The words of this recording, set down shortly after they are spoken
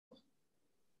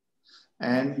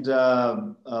And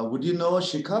would you know,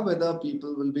 Shikha, whether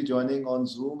people will be joining on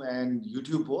Zoom and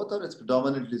YouTube both, or it's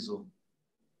predominantly Zoom?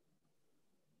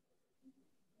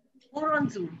 Or on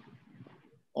Zoom.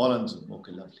 All on Zoom.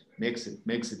 Okay, lovely. Makes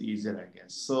it easier, I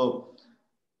guess. So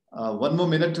one more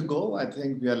minute to go. I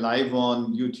think we are live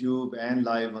on YouTube and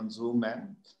live on Zoom,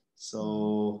 ma'am.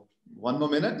 So one more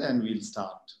minute and we'll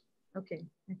start. Okay.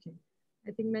 Okay.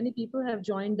 I think many people have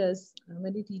joined us.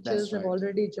 Many teachers have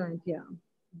already joined. Yeah.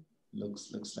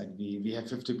 Looks like we have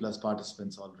 50+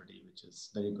 participants already, which is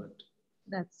very good.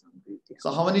 That's great. Yeah.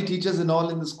 So how many teachers in all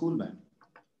in the school, ma'am?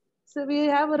 So we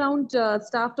have around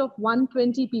staff of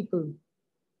 120 people,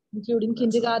 including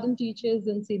kindergarten teachers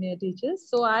and senior teachers.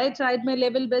 So I tried my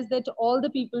level best that all the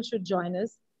people should join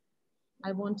us.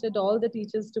 I wanted all the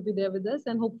teachers to be there with us,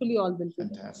 and hopefully all will be.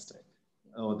 Fantastic.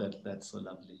 Oh, that's so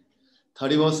lovely.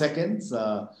 30 more seconds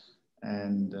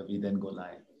and we then go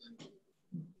live.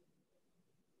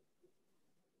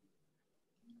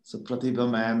 So Pratibha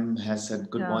ma'am has said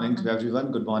good morning to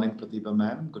everyone. Good morning, Pratibha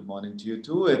ma'am. Good morning to you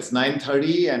too. It's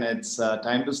 9:30 and it's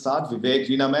time to start. Vivek,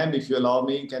 Reena ma'am, if you allow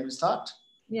me, can we start?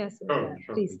 Yes, sure.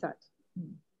 Please start.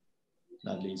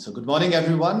 Lovely. So good morning,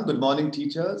 everyone. Good morning,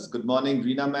 teachers. Good morning,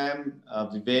 Reena ma'am,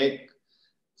 Vivek.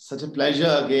 Such a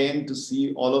pleasure again to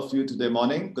see all of you today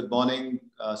morning. Good morning,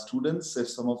 students, if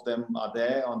some of them are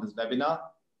there on this webinar.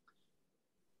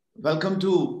 Welcome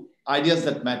to Ideas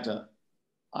That Matter.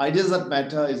 Ideas That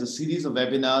Matter is a series of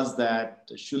webinars that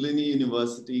Shoolini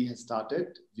University has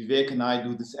started. Vivek and I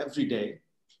do this every day,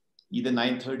 either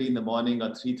 9:30 in the morning or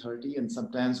 3:30, and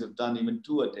sometimes we've done even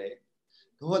 2 a day.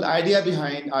 The whole idea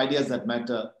behind Ideas That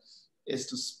Matter is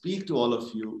to speak to all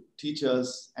of you,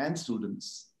 teachers and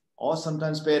students, or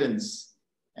sometimes parents,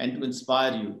 and to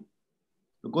inspire you.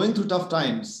 We're going through tough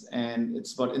times, and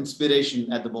it's about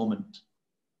inspiration at the moment.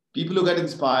 People who get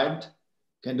inspired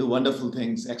can do wonderful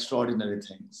things, extraordinary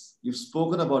things. You've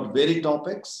spoken about varied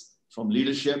topics, from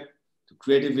leadership to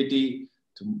creativity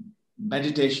to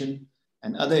meditation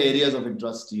and other areas of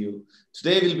interest to you.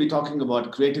 Today, we'll be talking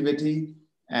about creativity.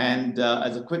 And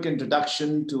as a quick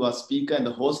introduction to our speaker and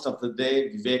the host of the day,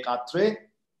 Vivek Atray,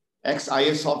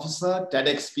 ex-IAS officer,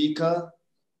 TEDx speaker,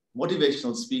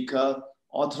 motivational speaker,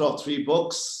 author of 3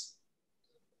 books,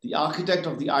 the architect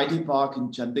of the IT Park in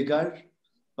Chandigarh,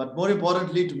 but more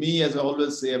importantly to me, as I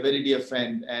always say, a very dear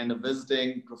friend and a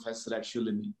visiting professor at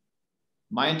Shoolini.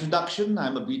 My introduction,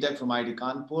 I'm a BTech from IIT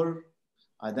Kanpur.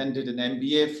 I then did an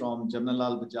MBA from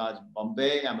Jamnalal Bajaj,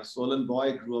 Bombay. I'm a Solan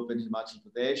boy, grew up in Himachal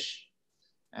Pradesh.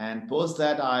 And post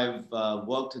that, I've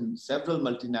worked in several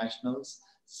multinationals,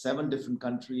 7 different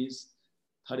countries,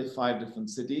 35 different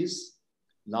cities.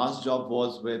 Last job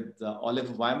was with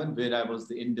Oliver Wyman, where I was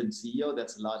the Indian CEO.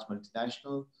 That's a large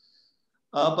multinational.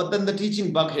 But then the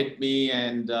teaching bug hit me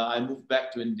and I moved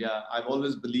back to India. I've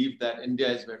always believed that India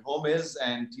is where home is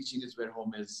and teaching is where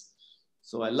home is.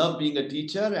 So I love being a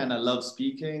teacher and I love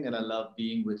speaking and I love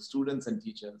being with students and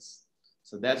teachers.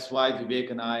 So that's why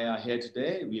Vivek and I are here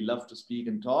today. We love to speak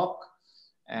and talk.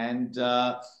 And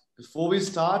before we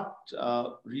start,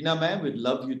 Reena ma'am, we'd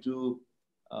love you to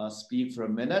speak for a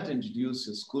minute, introduce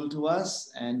your school to us,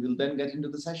 and we'll then get into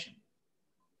the session.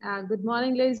 Good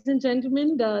morning, ladies and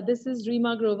gentlemen. This is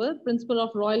Reema Grover, principal of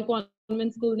Royal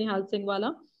Convent School, Nihal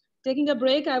Singhwala. Taking a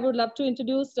break, I would love to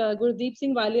introduce Gurdeep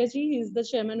Singh Walia ji. He's the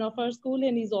chairman of our school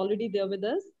and he's already there with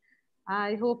us.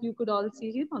 I hope you could all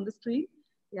see him on the screen.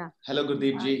 Yeah. Hello,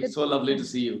 Gurdeep ji. So lovely to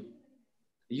see you.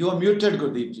 You are muted,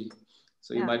 Gurdeep ji.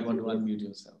 So you might want to unmute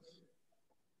yourself.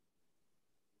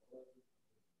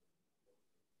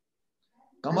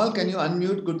 Kamal, can you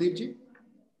unmute Gurdeep ji?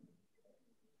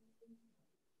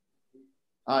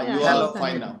 You are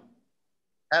fine now.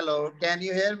 Hello, can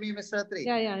you hear me, Mr. Atray?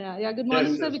 Yeah. Good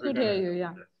morning, sir. We could hear you.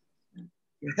 Yeah.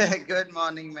 Good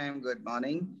morning, ma'am. Good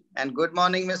morning. And good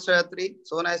morning, Mr. Atray.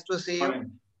 So nice to see you.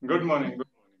 Good morning.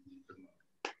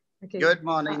 Okay. Good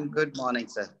morning. Good morning,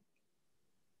 sir.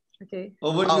 Okay.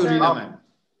 Over to you, Reena, ma'am.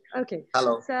 Okay.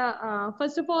 Hello. So,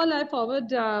 first of all, I forward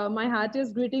my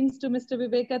heartiest greetings to Mr.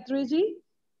 Vivek Atray ji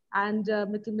and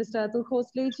Mr. Atul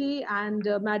Khosla ji and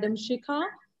Madam Shikha.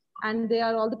 And they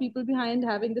are all the people behind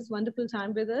having this wonderful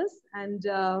time with us. And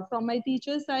from my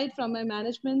teacher side, from my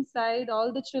management side,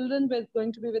 all the children were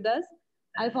going to be with us.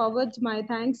 I forward my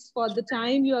thanks for the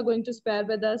time you are going to spare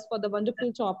with us for the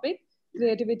wonderful topic.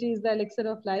 Creativity is the elixir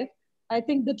of life. I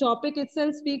think the topic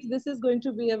itself speaks. This is going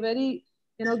to be a very,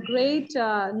 great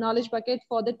knowledge bucket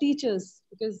for the teachers,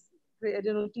 because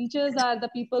teachers are the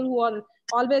people who are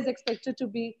always expected to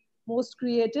be most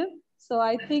creative. So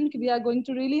I think we are going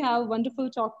to really have a wonderful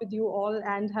talk with you all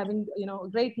and having,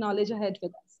 great knowledge ahead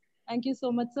with us. Thank you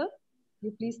so much, sir.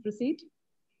 You please proceed.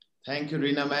 Thank you,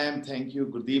 Reena ma'am. Thank you,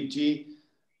 Gurdeep ji.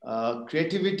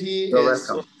 Creativity You're is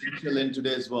so welcome. essential in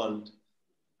today's world.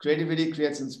 Creativity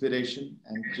creates inspiration,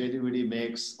 and creativity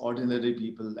makes ordinary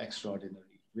people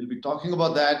extraordinary. We'll be talking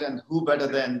about that, and who better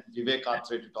than Vivek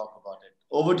Atray to talk about it?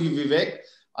 Over to you, Vivek.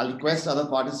 I'll request other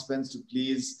participants to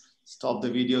please stop the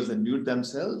videos and mute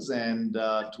themselves. And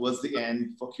towards the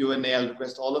end, for Q&A, I'll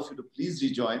request all of you to please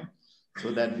rejoin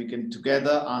so that we can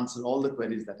together answer all the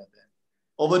queries that are there.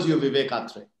 Over to you, Vivek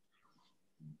Atray.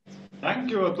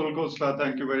 Thank you, Atul Khosla.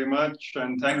 Thank you very much.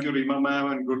 And thank you, Rima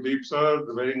ma'am and Gurdeep sir.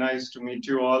 Very nice to meet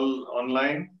you all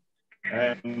online.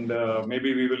 And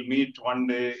maybe we will meet one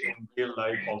day in real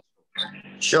life also.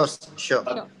 Sure, sure.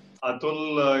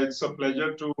 Atul, it's a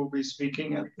pleasure to be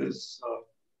speaking at this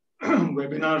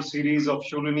webinar series of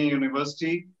Shoolini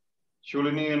University.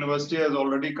 Shoolini University has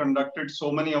already conducted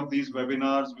so many of these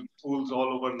webinars with schools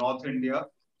all over North India.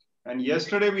 And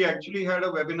yesterday we actually had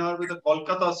a webinar with a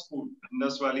Kolkata school,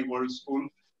 Indus Valley World School.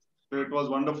 So it was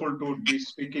wonderful to be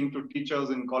speaking to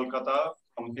teachers in Kolkata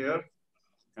from here.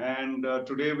 And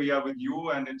today we are with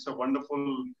you, and it's a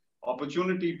wonderful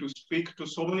opportunity to speak to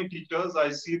so many teachers.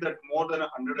 I see that more than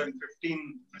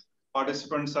 115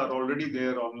 participants are already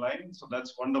there online. So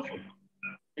that's wonderful.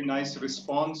 A nice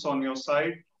response on your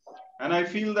side. And I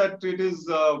feel that it is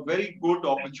a very good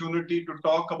opportunity to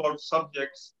talk about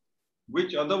subjects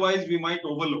which otherwise we might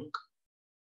overlook.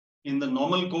 In the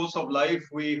normal course of life,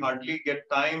 we hardly get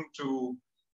time to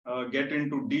get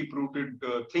into deep-rooted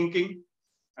thinking.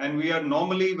 And we are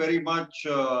normally very much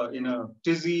in a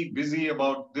tizzy, busy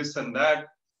about this and that,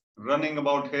 running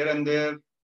about here and there,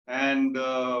 and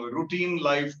routine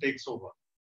life takes over.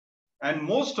 And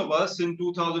most of us in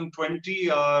 2020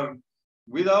 are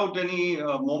without any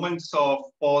moments of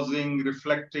pausing,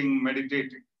 reflecting,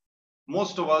 meditating.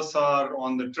 Most of us are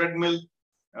on the treadmill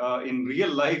in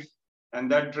real life, and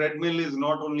that treadmill is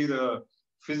not only the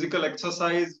physical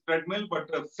exercise treadmill, but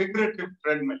a figurative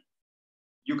treadmill.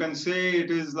 You can say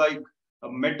it is like a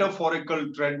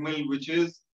metaphorical treadmill, which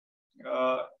is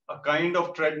a kind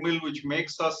of treadmill which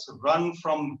makes us run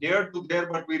from here to there,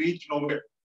 but we reach nowhere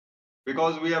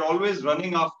because we are always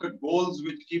running after goals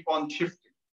which keep on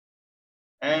shifting.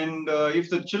 And if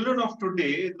the children of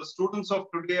today, the students of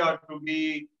today are to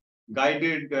be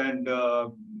guided and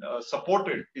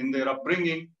supported in their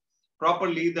upbringing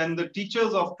properly, then the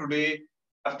teachers of today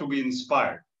have to be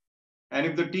inspired. And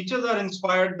if the teachers are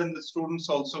inspired, then the students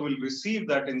also will receive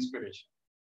that inspiration.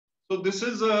 So this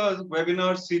is a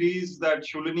webinar series that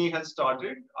Shoolini has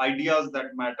started, Ideas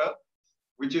That Matter,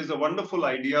 which is a wonderful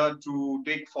idea to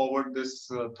take forward this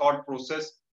thought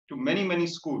process to many, many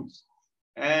schools.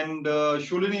 And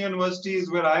Shoolini University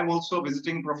is where I'm also a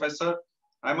visiting professor.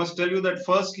 I must tell you that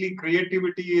firstly,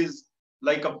 creativity is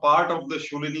like a part of the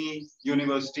Shoolini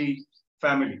University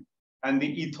family and the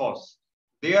ethos.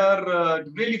 They are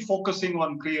really focusing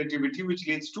on creativity, which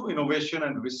leads to innovation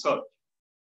and research.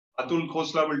 Atul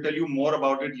Khosla will tell you more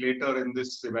about it later in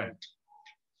this event.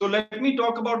 So let me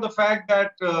talk about the fact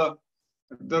that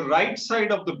the right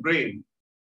side of the brain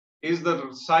is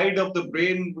the side of the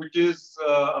brain which is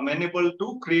amenable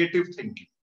to creative thinking.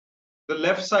 The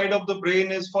left side of the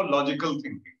brain is for logical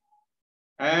thinking.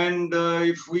 And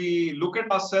if we look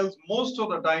at ourselves, most of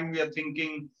the time we are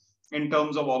thinking in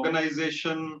terms of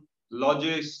organization,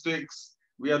 logistics,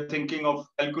 we are thinking of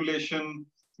calculation,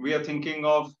 we are thinking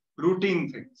of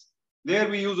routine things. There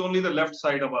we use only the left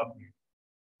side of our brain.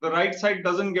 The right side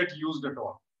doesn't get used at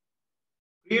all.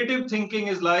 Creative thinking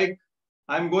is like,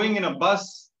 I'm going in a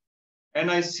bus and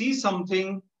I see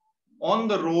something on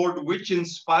the road which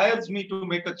inspires me to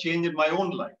make a change in my own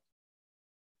life.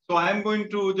 So I'm going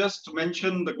to just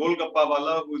mention the Golgappa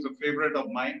Wala, who is a favorite of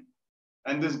mine.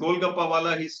 And this Golgappa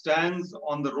Wala, he stands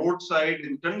on the roadside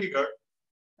in Chandigarh.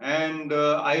 And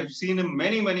I've seen him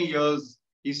many, many years.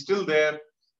 He's still there.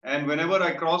 And whenever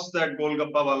I cross that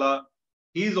Golgappa Wala,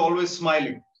 he's always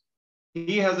smiling.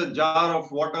 He has a jar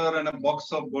of water and a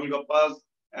box of Golgappas,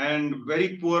 and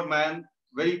very poor man,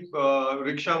 very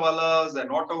rickshawalas and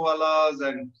autowalas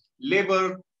and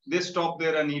labor, they stop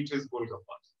there and eat his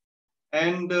Golgappas.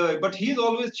 And but he's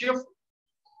always cheerful.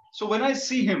 So when I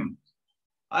see him,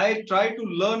 I try to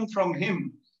learn from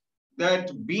him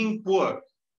that being poor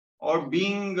or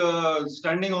being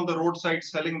standing on the roadside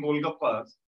selling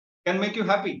Golgappas can make you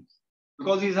happy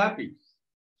because he's happy.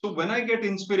 So when I get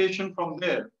inspiration from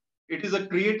there, it is a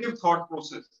creative thought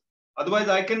process. Otherwise,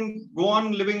 I can go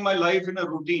on living my life in a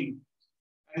routine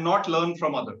and not learn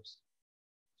from others.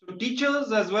 So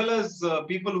teachers as well as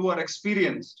people who are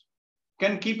experienced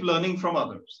can keep learning from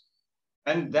others.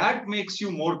 And that makes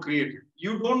you more creative.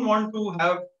 You don't want to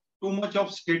have too much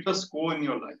of status quo in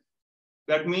your life.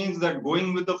 That means that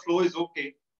going with the flow is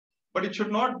okay, but it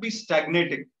should not be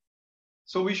stagnating.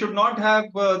 So we should not have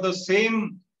the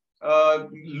same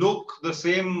look, the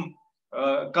same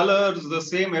colors, the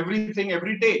same everything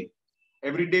every day.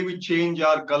 Every day we change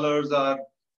our colors, our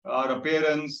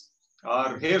appearance,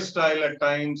 our hairstyle at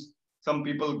times. Some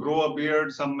people grow a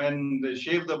beard, some men, they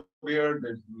shave the beard,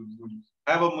 they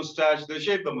have a mustache, they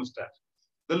shave the mustache.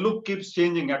 The look keeps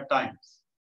changing at times.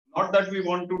 Not that we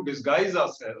want to disguise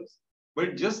ourselves, but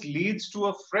it just leads to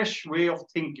a fresh way of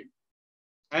thinking.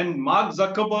 And Mark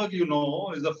Zuckerberg, you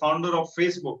know, is the founder of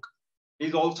Facebook.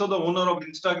 He's also the owner of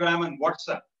Instagram and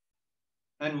WhatsApp.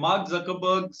 And Mark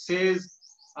Zuckerberg says,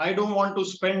 I don't want to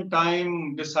spend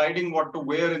time deciding what to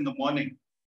wear in the morning.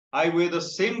 I wear the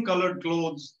same colored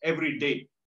clothes every day.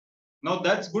 Now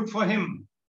that's good for him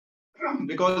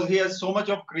because he has so much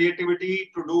of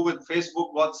creativity to do with Facebook,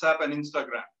 WhatsApp, and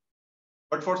Instagram.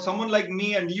 But for someone like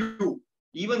me and you,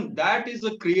 even that is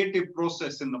a creative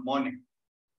process in the morning.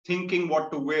 Thinking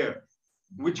what to wear,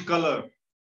 which color,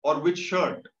 or which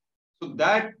shirt. So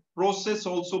that process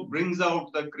also brings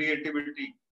out the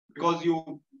creativity because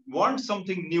you want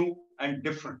something new and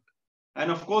different. And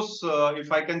of course,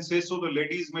 if I can say so, the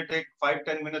ladies may take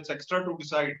 5-10 minutes extra to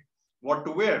decide what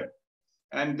to wear.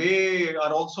 And they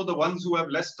are also the ones who have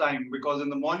less time because in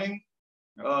the morning,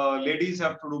 ladies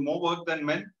have to do more work than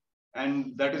men.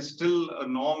 And that is still a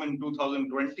norm in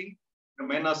 2020. The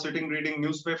men are sitting reading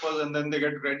newspapers and then they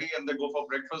get ready and they go for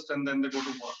breakfast and then they go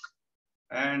to work.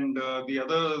 And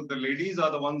the ladies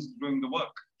are the ones doing the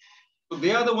work. So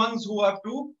they are the ones who have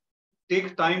to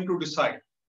take time to decide.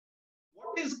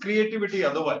 What is creativity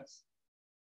otherwise?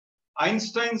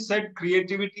 Einstein said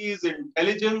creativity is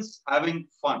intelligence having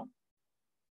fun.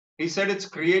 He said its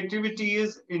creativity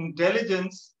is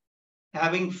intelligence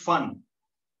having fun.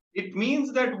 It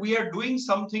means that we are doing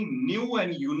something new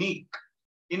and unique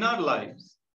in our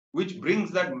lives, which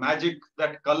brings that magic,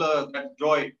 that color, that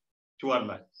joy to our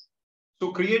lives.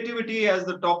 So creativity, as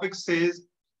the topic says,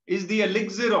 is the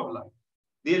elixir of life.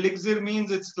 The elixir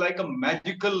means it's like a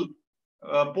magical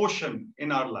potion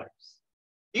in our lives.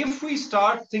 If we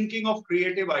start thinking of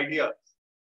creative ideas,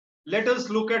 let us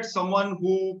look at someone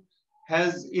who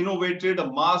has innovated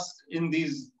a mask in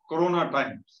these corona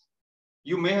times.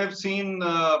 You may have seen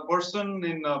a person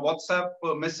in a WhatsApp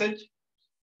message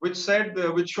which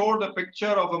showed a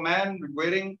picture of a man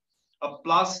wearing a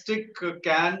plastic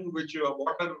can, which a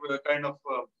water kind of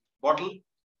bottle,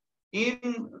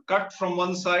 cut from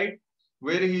one side,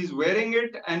 where he's wearing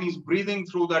it and he's breathing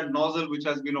through that nozzle which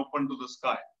has been opened to the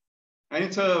sky. And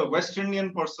it's a West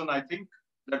Indian person, I think.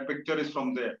 That picture is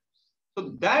from there.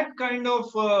 So that kind of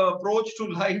approach to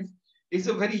life is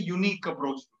a very unique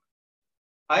approach.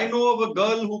 I know of a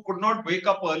girl who could not wake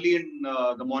up early in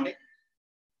the morning.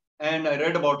 And I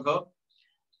read about her.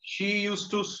 She used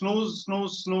to snooze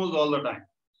all the time.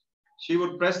 She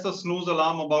would press the snooze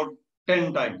alarm about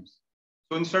 10 times.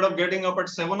 So instead of getting up at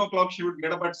 7 o'clock, she would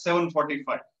get up at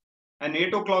 7:45. And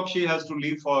 8 o'clock, she has to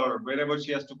leave for wherever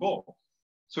she has to go.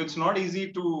 So it's not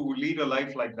easy to lead a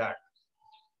life like that.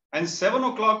 And 7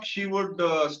 o'clock, she would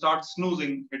start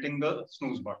snoozing, hitting the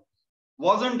snooze button.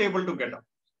 Wasn't able to get up.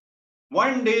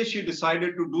 One day, she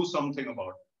decided to do something about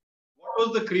it. What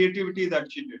was the creativity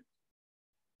that she did?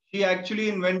 She actually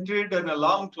invented an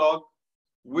alarm clock,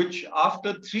 which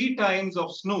after 3 times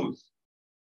of snooze,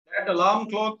 that alarm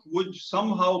clock would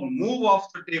somehow move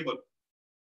off the table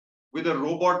with a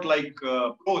robot-like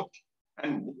approach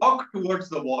and walk towards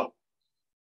the wall.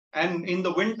 And in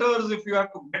the winters, if you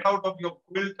have to get out of your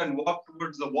quilt and walk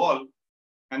towards the wall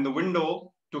and the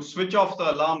window to switch off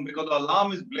the alarm because the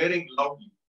alarm is blaring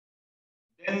loudly,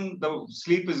 then the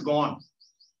sleep is gone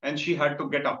and she had to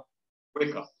get up,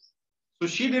 wake up. So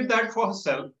she did that for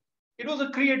herself. It was a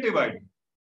creative idea.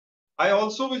 I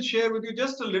also will share with you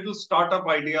just a little startup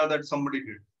idea that somebody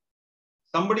did.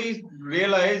 Somebody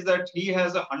realized that he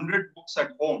has 100 books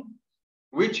at home,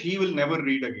 which he will never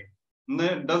read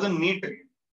again, doesn't need again.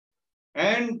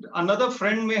 And another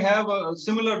friend may have a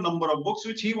similar number of books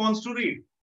which he wants to read.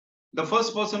 The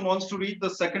first person wants to read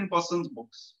the second person's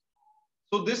books.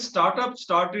 So this startup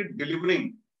started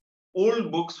delivering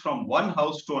old books from one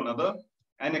house to another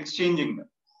and exchanging them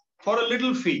for a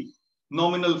little fee,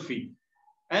 nominal fee.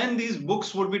 And these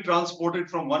books would be transported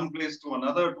from one place to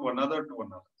another, to another, to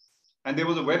another. And there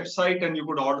was a website and you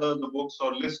could order the books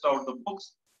or list out the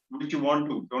books which you want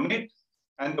to donate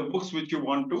and the books which you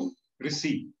want to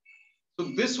receive. So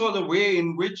this was a way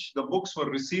in which the books were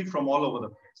received from all over the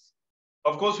place.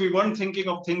 Of course, we weren't thinking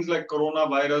of things like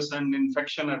coronavirus and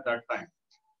infection at that time.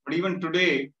 But even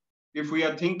today, if we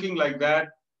are thinking like that,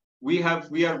 we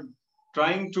are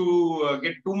trying to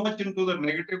get too much into the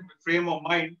negative frame of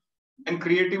mind, then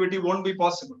creativity won't be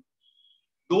possible.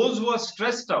 Those who are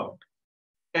stressed out,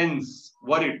 tense,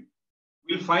 worried,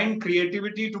 will find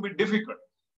creativity to be difficult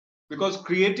because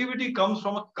creativity comes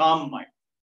from a calm mind.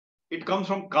 It comes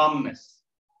from calmness.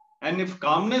 And if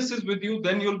calmness is with you,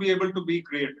 then you'll be able to be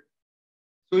creative.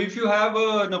 So if you have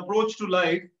an approach to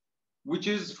life which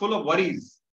is full of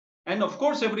worries, and of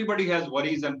course, everybody has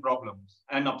worries and problems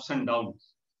and ups and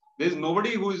downs. There's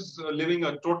nobody who is living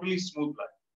a totally smooth life.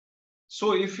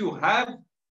 So if you have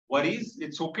worries,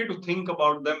 it's okay to think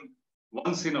about them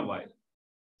once in a while,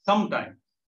 sometime,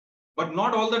 but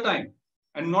not all the time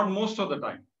and not most of the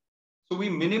time. So we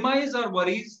minimize our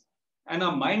worries and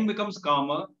our mind becomes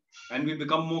calmer and we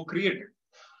become more creative.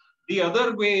 The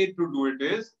other way to do it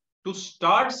is to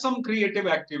start some creative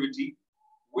activity,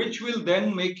 which will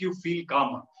then make you feel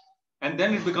calmer. And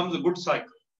then it becomes a good cycle.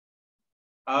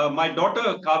 My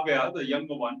daughter, Kavya, the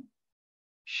younger one,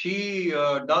 she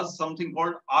does something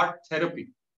called art therapy.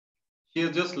 She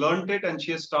has just learned it and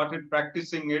she has started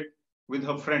practicing it with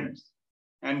her friends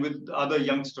and with other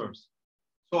youngsters.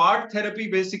 So art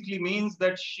therapy basically means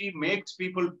that she makes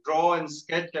people draw and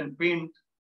sketch and paint.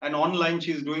 And online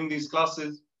she's doing these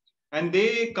classes. And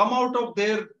they come out of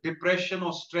their depression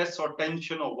or stress or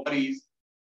tension or worries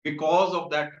because of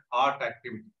that art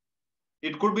activity.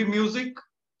 It could be music,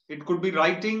 it could be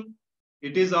writing,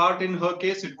 it is art in her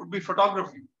case, it could be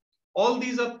photography. All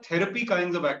these are therapy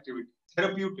kinds of activity,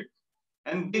 therapeutic,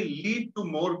 and they lead to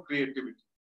more creativity.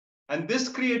 And this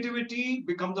creativity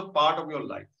becomes a part of your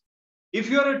life. If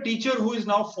you are a teacher who is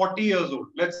now 40 years old,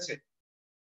 let's say,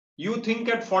 you think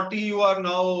at 40 you are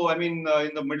now, in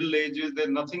the middle ages, there's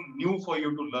nothing new for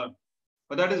you to learn.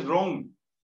 But that is wrong.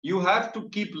 You have to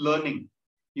keep learning.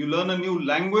 You learn a new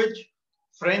language.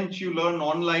 French, you learn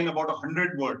online about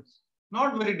 100 words.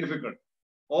 Not very difficult.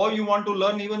 Or you want to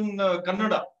learn even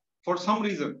Kannada for some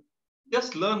reason.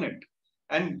 Just learn it.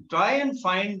 And try and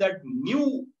find that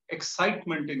new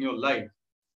excitement in your life,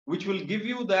 which will give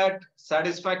you that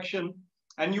satisfaction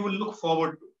and you will look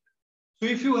forward to it. So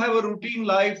if you have a routine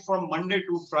life from Monday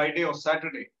to Friday or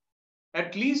Saturday,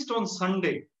 at least on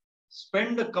Sunday,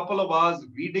 spend a couple of hours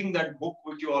reading that book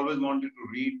which you always wanted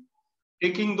to read,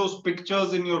 taking those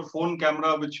pictures in your phone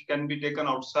camera, which can be taken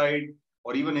outside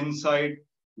or even inside.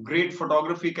 Great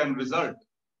photography can result.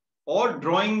 Or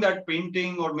drawing that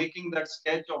painting or making that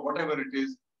sketch or whatever it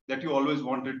is that you always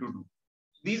wanted to do.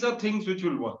 These are things which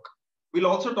will work. We'll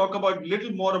also talk about a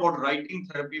little more about writing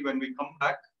therapy when we come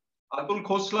back. Atul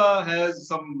Khosla has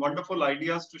some wonderful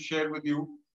ideas to share with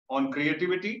you on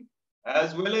creativity,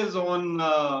 as well as on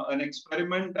an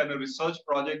experiment and a research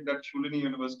project that Shoolini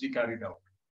University carried out.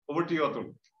 Over to you,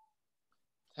 Atul.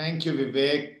 Thank you,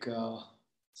 Vivek.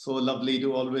 So lovely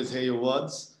to always hear your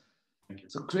words. Thank you.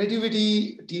 So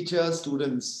creativity teachers,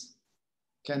 students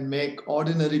can make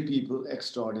ordinary people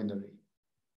extraordinary.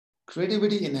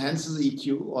 Creativity enhances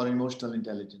EQ or emotional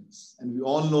intelligence. And we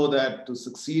all know that to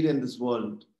succeed in this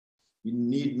world, we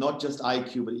need not just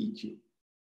IQ, but EQ.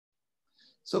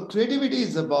 So creativity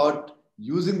is about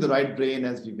using the right brain,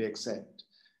 as Vivek said.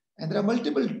 And there are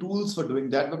multiple tools for doing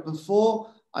that. But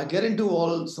before I get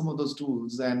into some of those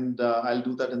tools, and I'll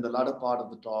do that in the latter part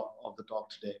of the talk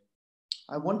today,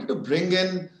 I wanted to bring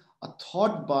in a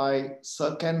thought by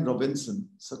Sir Ken Robinson.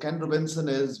 Sir Ken Robinson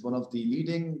is one of the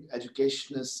leading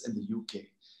educationists in the UK.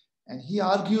 And he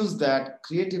argues that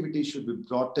creativity should be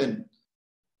brought in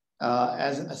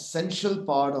as an essential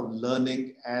part of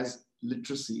learning as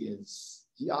literacy is.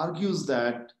 He argues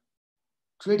that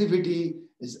creativity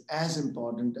is as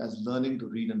important as learning to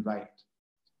read and write.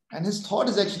 And his thought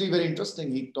is actually very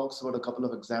interesting. He talks about a couple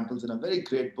of examples in a very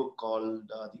great book called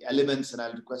The Elements, and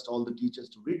I'll request all the teachers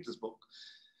to read this book.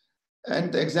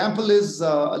 And the example is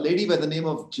a lady by the name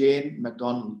of Jane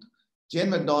MacDonald.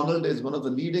 Jane MacDonald is one of the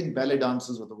leading ballet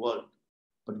dancers of the world.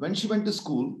 But when she went to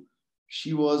school,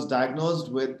 she was diagnosed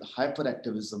with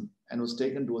hyperactivism and was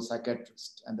taken to a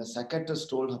psychiatrist. And the psychiatrist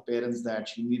told her parents that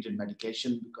she needed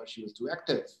medication because she was too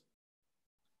active.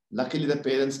 Luckily, the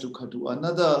parents took her to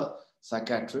another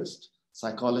psychologist,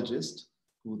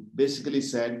 who basically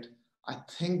said, I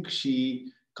think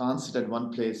she can't sit at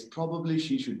one place. Probably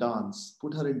she should dance.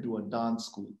 Put her into a dance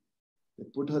school. They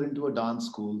put her into a dance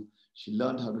school. She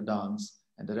learned how to dance,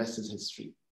 and the rest is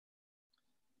history.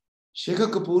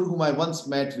 Shekhar Kapoor, whom I once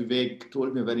met, Vivek,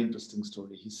 told me a very interesting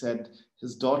story. He said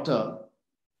his daughter,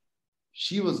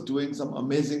 she was doing some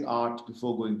amazing art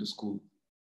before going to school.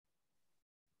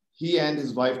 He and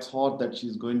his wife thought that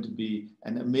she's going to be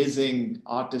an amazing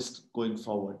artist going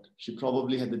forward. She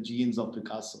probably had the genes of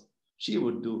Picasso. She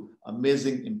would do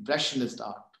amazing impressionist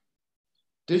art.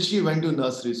 till she went to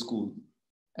nursery school.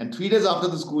 And 3 days after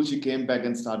the school, she came back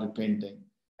and started painting.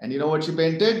 And you know what she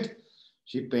painted?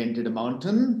 She painted a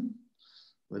mountain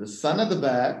with the sun at the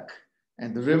back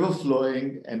and the river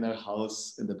flowing and her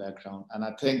house in the background. And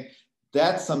I think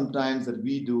that's sometimes that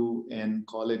we do in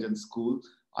college and school.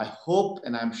 I hope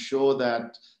and I'm sure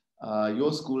that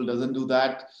your school doesn't do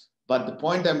that. But the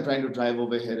point I'm trying to drive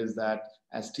over here is that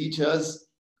as teachers,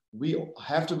 we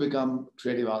have to become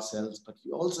creative ourselves, but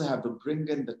we also have to bring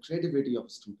in the creativity of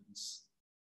students.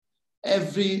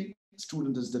 Every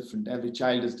student is different, every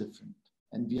child is different,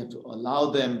 and we have to allow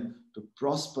them to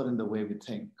prosper in the way we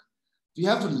think. We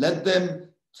have to let them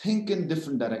think in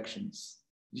different directions.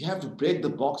 We have to break the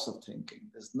box of thinking.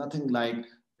 There's nothing like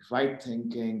right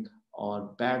thinking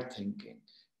or bad thinking.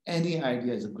 Any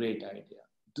idea is a great idea.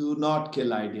 Do not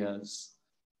kill ideas.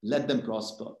 Let them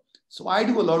prosper. So I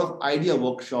do a lot of idea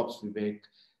workshops, Vivek.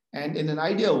 And in an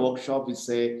idea workshop, we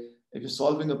say, if you're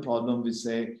solving a problem, we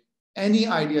say, any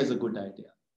idea is a good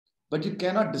idea. But you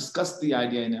cannot discuss the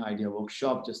idea in an idea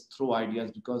workshop, just throw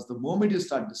ideas, because the moment you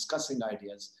start discussing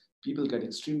ideas, people get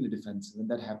extremely defensive. And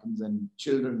that happens in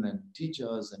children and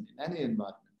teachers and in any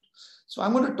environment. So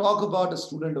I'm going to talk about a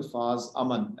student of ours,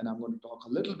 Aman, and I'm going to talk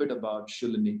a little bit about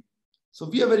Shoolini. So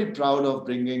we are very proud of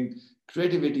bringing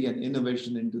creativity and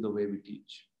innovation into the way we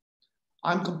teach.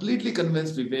 I'm completely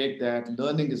convinced, Vivek, that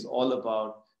learning is all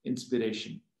about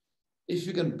inspiration. If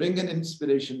you can bring in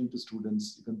inspiration into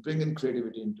students, you can bring in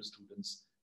creativity into students,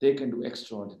 they can do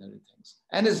extraordinary things.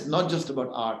 And it's not just about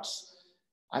arts.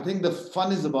 I think the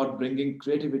fun is about bringing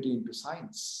creativity into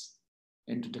science,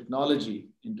 into technology,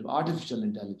 into artificial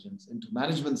intelligence, into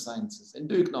management sciences,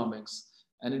 into economics,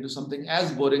 and into something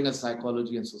as boring as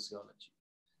psychology and sociology.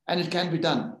 And it can be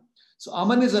done. So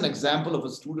Aman is an example of a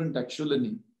student at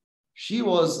Shoolini. She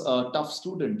was a tough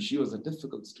student. She was a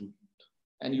difficult student.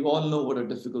 And you all know what a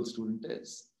difficult student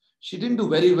is. She didn't do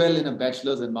very well in a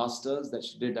bachelor's and master's that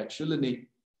she did at Shoolini.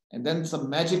 And then some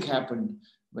magic happened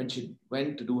when she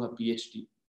went to do her PhD.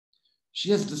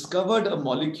 She has discovered a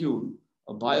molecule,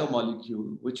 a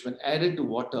biomolecule, which when added to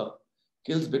water,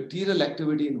 kills bacterial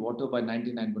activity in water by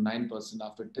 99.9%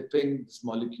 after dipping this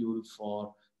molecule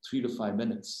for 3 to 5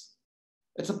 minutes.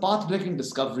 It's a path-breaking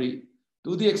discovery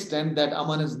to the extent that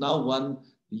Aman has now won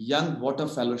the Young Water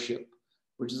Fellowship,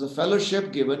 which is a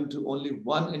fellowship given to only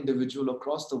one individual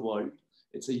across the world.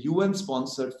 It's a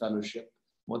UN-sponsored fellowship.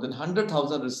 More than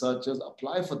 100,000 researchers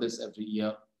apply for this every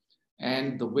year.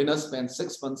 And the winner spends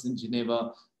 6 months in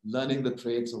Geneva learning the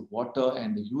trades of water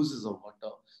and the uses of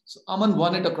water. So Aman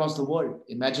won it across the world.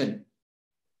 Imagine,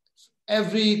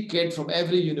 every kid from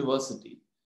every university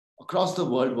across the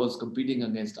world was competing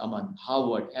against Aman.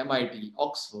 Harvard, MIT,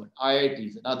 Oxford,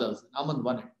 IITs, and others. And Aman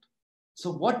won it.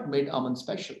 So what made Aman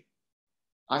special?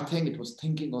 I think it was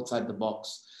thinking outside the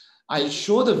box. I'll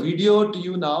show the video to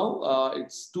you now.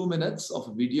 It's 2 minutes of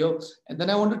a video. And then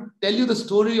I want to tell you the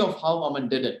story of how Aman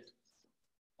did it.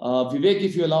 Vivek,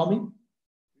 if you allow me.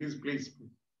 Please, please.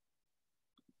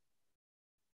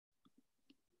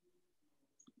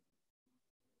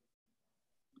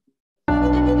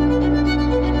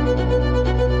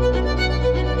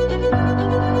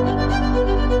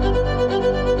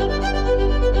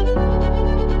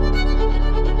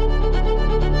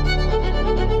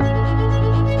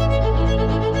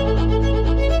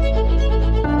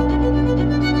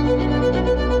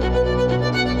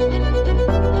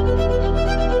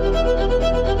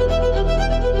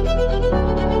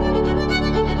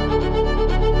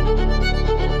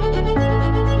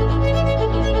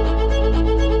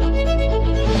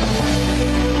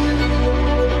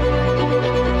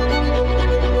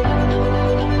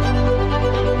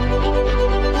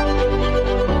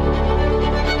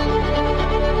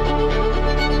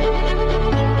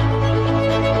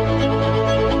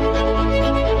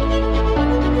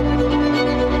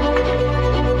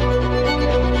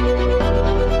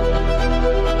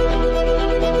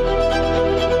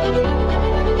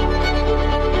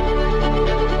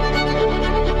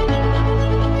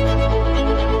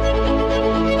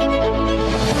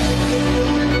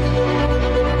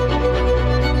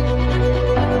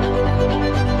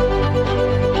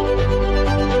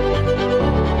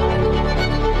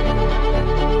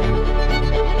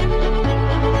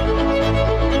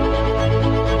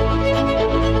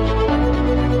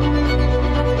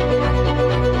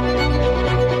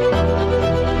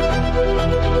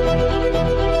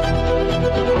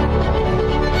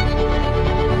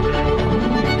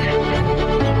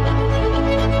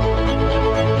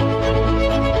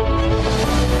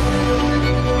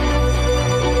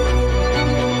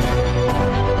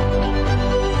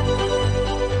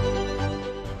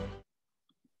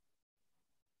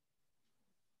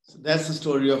 That's the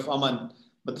story of Aman.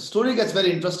 But the story gets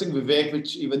very interesting, Vivek,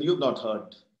 which even you've not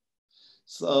heard.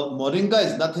 So moringa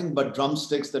is nothing but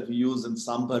drumsticks that we use in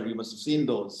sambar. You must have seen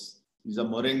those. These are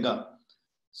moringa.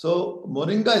 So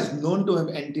moringa is known to have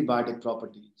antibiotic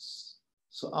properties.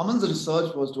 So Aman's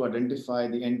research was to identify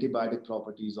the antibiotic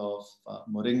properties of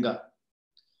moringa.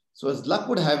 So as luck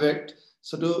would have it,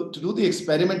 so to do the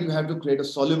experiment, you have to create a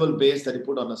soluble base that you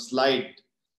put on a slide,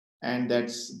 and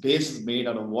that base is made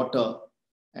out of water.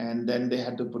 And then they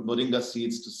had to put moringa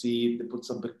seeds to see, they put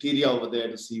some bacteria over there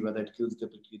to see whether it kills the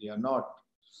bacteria or not.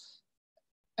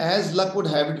 As luck would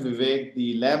have it, Vivek,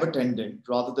 the lab attendant,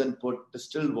 rather than put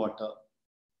distilled water,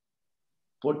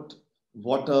 put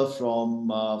water from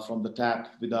the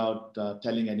tap without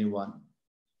telling anyone.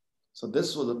 So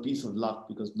this was a piece of luck,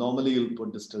 because normally you'll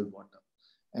put distilled water.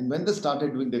 And when they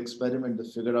started doing the experiment, they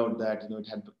figured out that it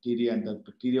had bacteria, and the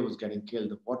bacteria was getting killed.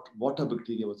 The water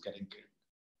bacteria was getting killed.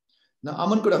 Now,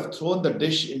 Aman could have thrown the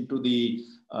dish into the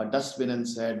dustbin and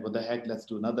said, what the heck, let's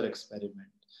do another experiment.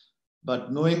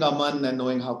 But knowing Aman and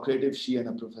knowing how creative she and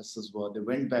her professors were, they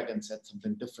went back and said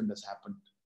something different has happened.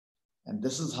 And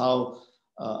this is how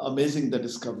amazing the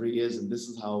discovery is. And this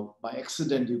is how, by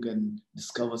accident, you can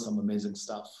discover some amazing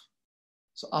stuff.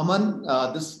 So Aman,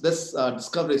 this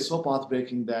discovery is so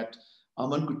path-breaking that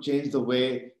Aman could change the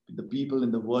way the people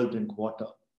in the world drink water.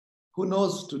 Who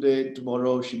knows, today,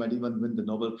 tomorrow, she might even win the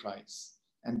Nobel Prize.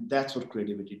 And that's what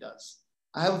creativity does.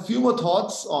 I have a few more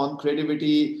thoughts on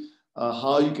creativity,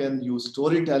 how you can use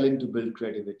storytelling to build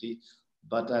creativity.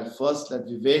 But I'll first let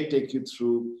Vivek take you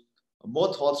through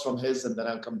more thoughts from his, and then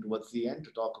I'll come towards the end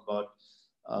to talk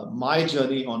about my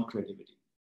journey on creativity.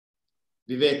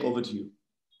 Vivek, over to you.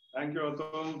 Thank you,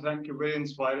 Atul. Thank you. Very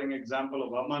inspiring example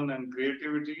of Aman and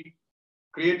creativity.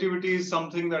 Creativity is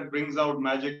something that brings out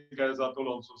magic, as Atul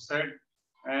also said.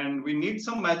 And we need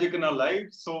some magic in our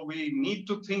lives. So we need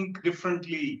to think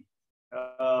differently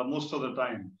most of the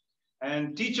time.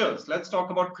 And teachers, let's talk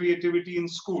about creativity in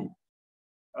school.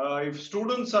 If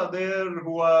students are there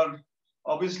who are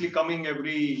obviously coming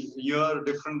every year,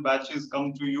 different batches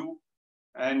come to you,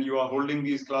 and you are holding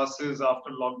these classes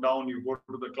after lockdown, you go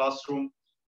to the classroom.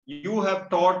 You have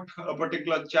taught a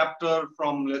particular chapter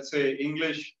from, let's say,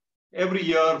 English every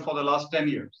year for the last 10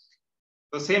 years.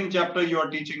 The same chapter you are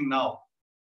teaching now.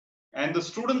 And the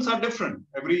students are different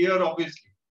every year, obviously.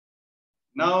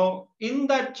 Now, in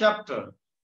that chapter,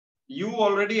 you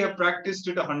already have practiced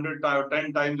it 100 times or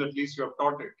 10 times at least you have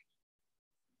taught it.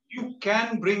 You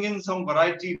can bring in some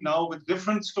variety now with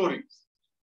different stories,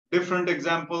 different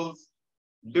examples,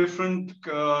 different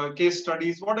case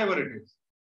studies, whatever it is.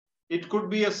 It could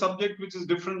be a subject which is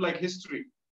different, like history.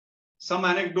 Some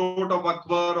anecdote of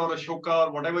Akbar or Ashoka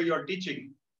or whatever you are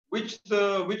teaching, which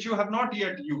you have not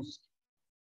yet used.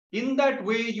 In that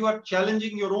way, you are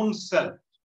challenging your own self.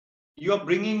 You are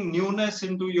bringing newness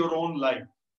into your own life.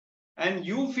 And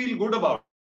you feel good about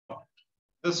it.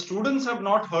 The students have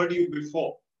not heard you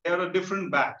before. They are a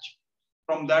different batch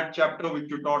from that chapter which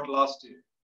you taught last year.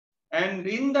 And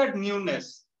in that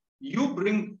newness, you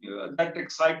bring that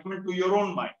excitement to your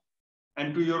own mind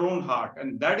and to your own heart.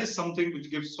 And that is something which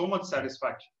gives so much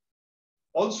satisfaction.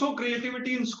 Also,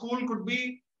 creativity in school could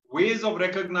be ways of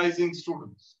recognizing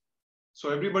students. So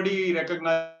everybody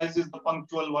recognizes the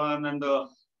punctual one and the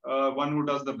one who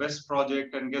does the best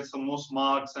project and gets the most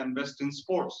marks and best in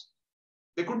sports.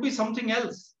 There could be something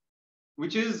else,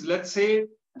 which is, let's say,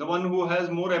 the one who has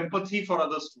more empathy for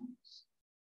other students,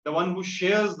 the one who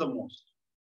shares the most,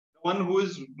 the one who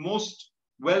is most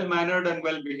well-mannered and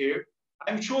well-behaved.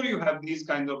 I'm sure you have these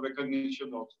kinds of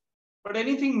recognition also. But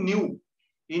anything new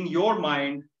in your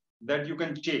mind that you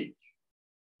can change.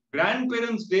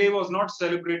 Grandparents' Day was not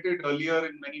celebrated earlier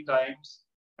in many times.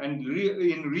 And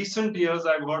in recent years,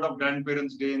 I've heard of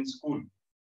Grandparents' Day in school.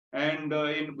 And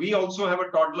we also have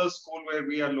a toddler school where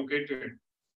we are located.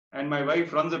 And my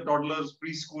wife runs a toddler's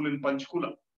preschool in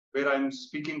Panchkula, where I'm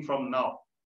speaking from now.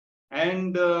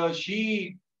 And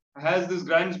she has this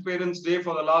Grandparents' Day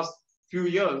for the last few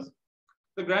years.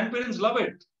 The grandparents love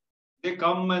it. They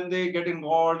come and they get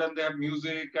involved and they have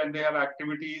music and they have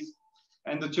activities.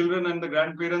 And the children and the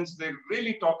grandparents, they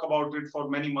really talk about it for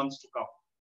many months to come.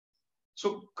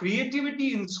 So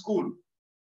creativity in school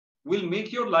will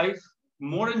make your life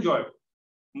more enjoyable,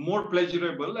 more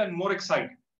pleasurable, and more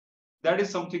exciting. That is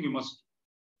something you must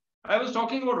do. I was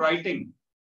talking about writing.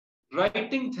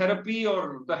 Writing therapy,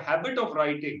 or the habit of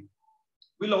writing,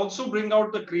 will also bring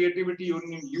out the creativity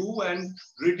in you and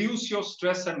reduce your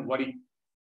stress and worry.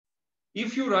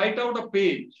 If you write out a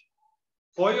page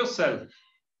for yourself,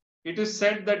 it is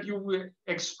said that you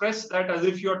express that as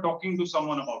if you are talking to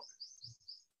someone about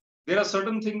it. There are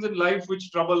certain things in life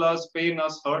which trouble us, pain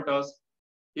us, hurt us.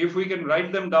 If we can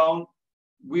write them down,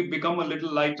 we become a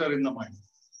little lighter in the mind.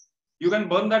 You can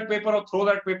burn that paper or throw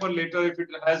that paper later if it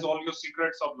has all your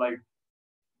secrets of life.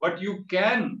 But you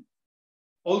can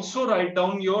also write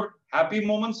down your happy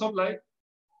moments of life.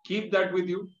 Keep that with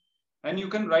you. And you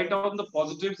can write down the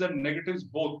positives and negatives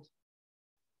both.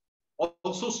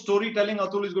 Also, storytelling,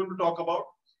 Atul is going to talk about.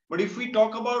 But if we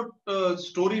talk about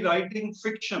story writing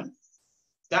fiction,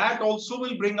 that also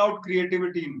will bring out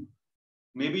creativity in you.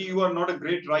 Maybe you are not a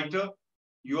great writer.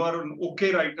 You are an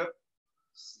okay writer.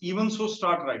 Even so,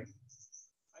 start writing.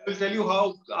 I will tell you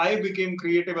how I became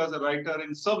creative as a writer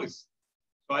in service.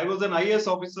 So I was an IAS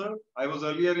officer. I was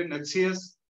earlier in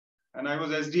ExIAS and I was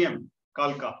SDM,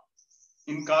 Kalka.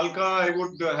 In Kalka, I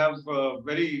would have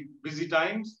very busy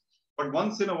times, but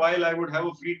once in a while, I would have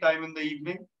a free time in the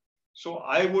evening. So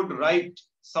I would write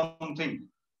something.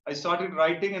 I started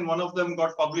writing and one of them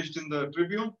got published in the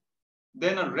Tribune.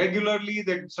 Then regularly,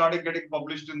 they started getting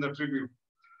published in the Tribune.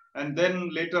 And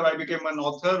then later, I became an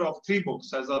author of 3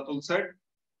 books, as Atul said.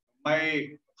 My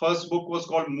first book was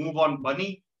called Move On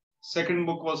Bunny. Second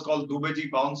book was called Dubeji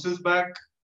Bounces Back.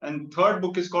 And third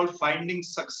book is called Finding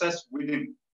Success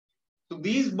Within. So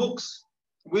these books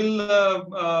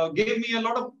will give me a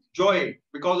lot of joy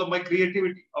because of my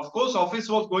creativity. Of course, office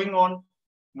was going on,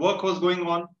 work was going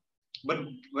on. But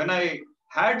when I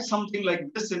had something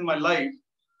like this in my life,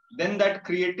 then that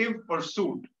creative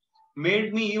pursuit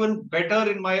made me even better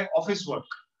in my office work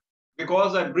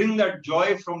because I bring that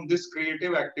joy from this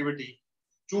creative activity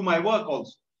to my work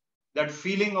also. That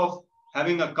feeling of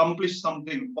having accomplished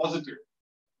something positive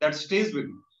that stays with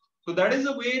me. So that is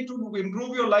a way to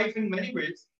improve your life in many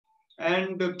ways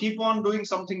and keep on doing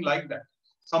something like that.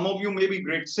 Some of you may be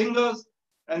great singers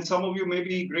and some of you may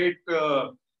be great,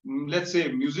 let's say,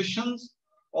 musicians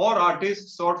or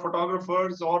artists or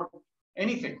photographers or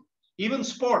anything. Even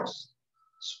sports.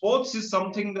 Sports is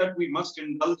something that we must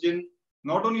indulge in,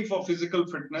 not only for physical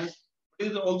fitness, but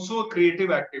it is also a creative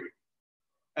activity.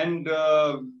 And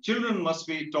children must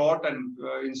be taught and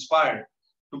inspired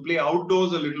to play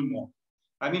outdoors a little more.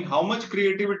 I mean, how much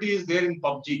creativity is there in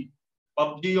PUBG?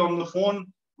 PUBG on the phone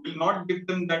will not give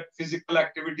them that physical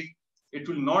activity. It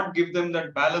will not give them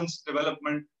that balanced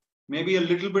development. Maybe a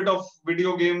little bit of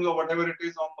video games or whatever it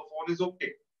is on the phone is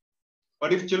okay.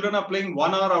 But if children are playing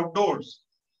 1 hour outdoors,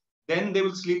 then they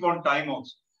will sleep on time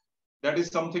also. That is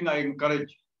something I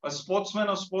encourage. A sportsman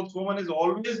or sportswoman is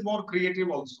always more creative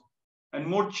also and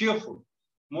more cheerful,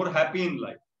 more happy in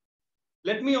life.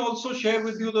 Let me also share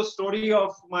with you the story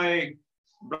of my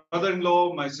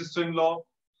brother-in-law, my sister-in-law,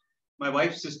 my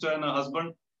wife's sister and her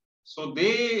husband. So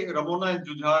they, Ramona and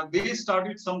Jujhar, they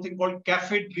started something called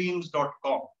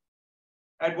cafedreams.com.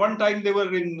 At one time, they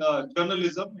were in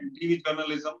journalism, in TV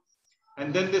journalism,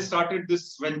 and then they started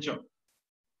this venture.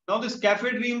 Now, this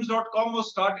cafedreams.com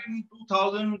was started in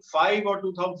 2005 or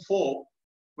 2004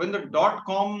 when the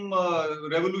 .com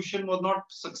revolution was not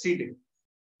succeeding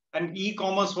and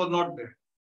e-commerce was not there.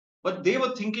 But they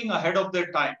were thinking ahead of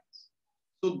their time.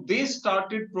 So they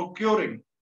started procuring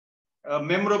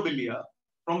memorabilia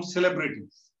from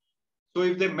celebrities. So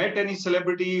if they met any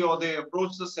celebrity or they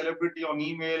approached the celebrity on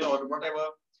email or whatever,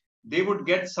 they would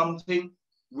get something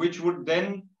which would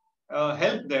then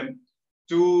help them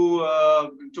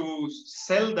to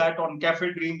sell that on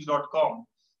cafedreams.com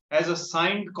as a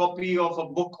signed copy of a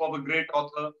book of a great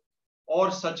author. Or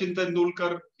Sachin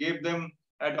Tendulkar gave them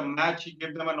at a match, he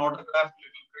gave them an autographed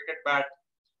little cricket bat.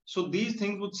 So these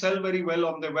things would sell very well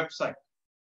on their website.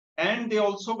 And they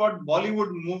also got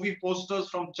Bollywood movie posters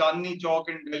from Chandni Chowk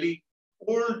in Delhi,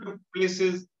 old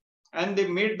places, and they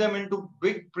made them into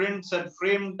big prints and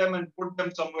framed them and put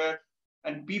them somewhere.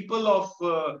 And people of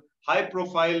high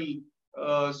profile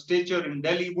stature in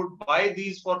Delhi would buy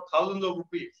these for thousands of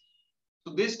rupees.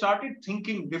 So they started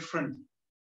thinking differently.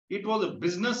 It was a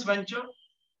business venture,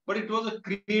 but it was a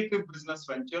creative business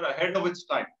venture ahead of its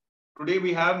time. Today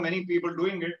we have many people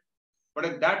doing it, but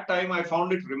at that time I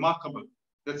found it remarkable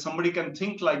that somebody can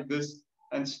think like this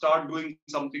and start doing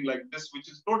something like this,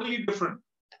 which is totally different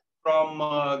from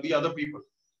the other people.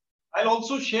 I'll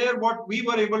also share what we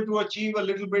were able to achieve a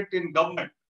little bit in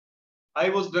government. I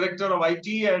was director of IT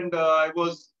and I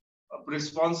was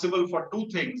responsible for 2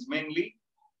 things mainly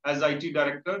as IT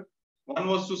director. One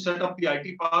was to set up the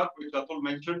IT park, which Atul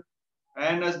mentioned.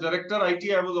 And as director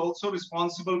IT, I was also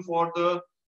responsible for the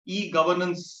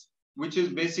e-governance, which is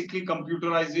basically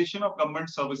computerization of government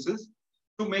services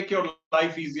to make your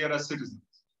life easier as citizens.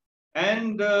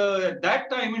 And at that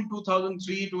time in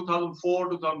 2003, 2004,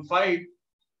 2005,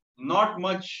 not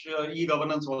much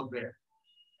e-governance was there.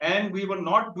 And we were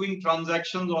not doing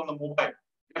transactions on the mobile.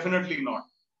 Definitely not.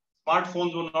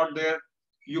 Smartphones were not there.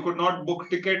 You could not book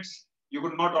tickets. You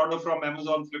could not order from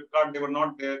Amazon, Flipkart. They were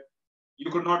not there.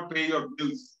 You could not pay your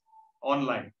bills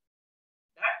online.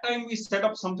 That time we set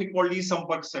up something called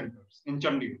e-Sampark centers in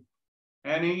Chandigarh.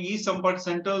 And e-Sampark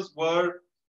centers were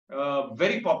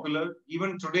very popular.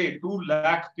 Even today, 2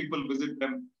 lakh people visit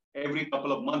them every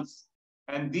couple of months.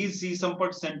 And these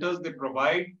e-Sampark centers, they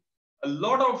provide a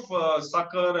lot of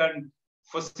succor and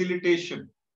facilitation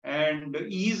and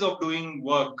ease of doing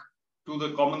work to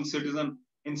the common citizen.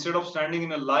 Instead of standing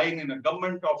in a line in a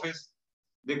government office,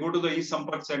 they go to the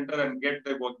e-Sampark center and get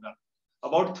their work done.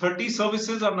 About 30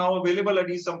 services are now available at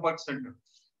e-Sampark center.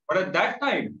 But at that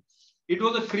time, it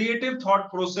was a creative thought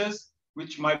process,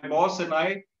 which my boss and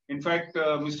I, in fact,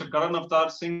 Mr. Karan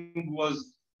Avtar Singh, who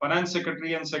was Finance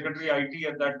Secretary and Secretary IT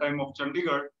at that time of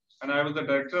Chandigarh, and I was the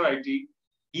Director IT.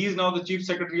 He is now the Chief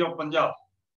Secretary of Punjab.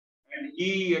 And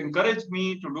he encouraged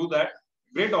me to do that,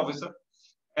 great officer.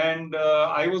 And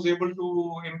I was able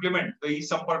to implement the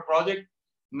e-Sampark project.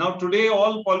 Now today,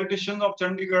 all politicians of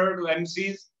Chandigarh,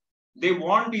 MCs, they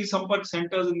want e-Sampark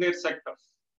centers in their sector,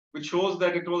 which shows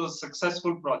that it was a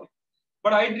successful project.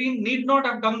 But I need not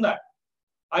have done that.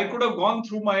 I could have gone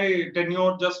through my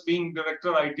tenure just being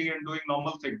Director IT and doing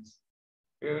normal things.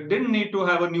 Didn't need to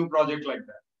have a new project like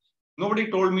that. Nobody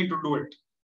told me to do it.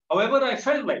 However, I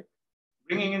felt like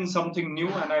bringing in something new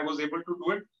and I was able to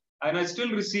do it. And I still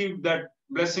receive that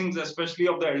blessings, especially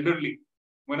of the elderly.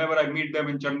 Whenever I meet them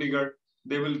in Chandigarh,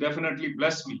 they will definitely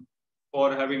bless me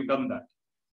for having done that.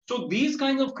 So these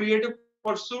kinds of creative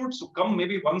pursuits come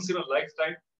maybe once in a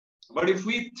lifetime. But if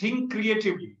we think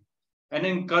creatively and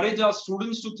encourage our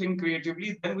students to think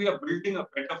creatively, then we are building a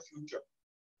better future.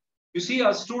 You see,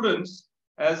 our students,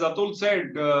 as Atul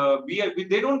said,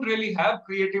 they don't really have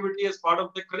creativity as part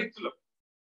of the curriculum.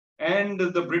 And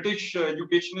the British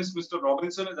educationist, Mr.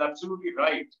 Robinson, is absolutely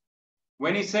right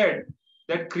when he said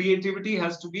that creativity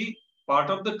has to be part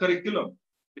of the curriculum.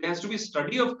 There has to be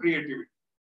study of creativity.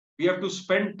 We have to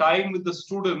spend time with the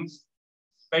students,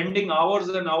 spending hours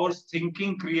and hours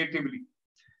thinking creatively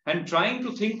and trying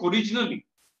to think originally,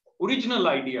 original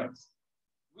ideas,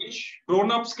 which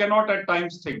grown-ups cannot at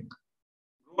times think.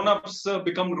 Grown-ups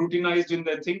become routinized in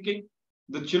their thinking.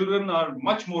 The children are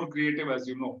much more creative, as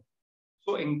you know.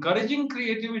 So encouraging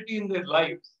creativity in their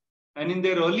lives and in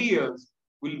their early years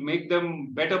will make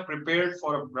them better prepared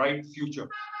for a bright future.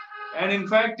 And in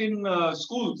fact, in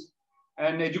schools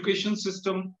and education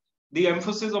system, the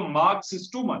emphasis on marks is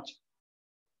too much.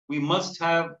 We must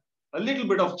have a little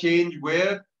bit of change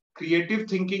where creative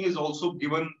thinking is also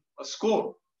given a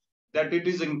score, that it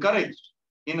is encouraged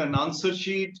in an answer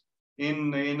sheet,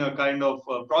 in a kind of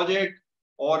project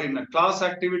or in a class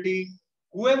activity.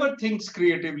 Whoever thinks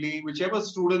creatively, whichever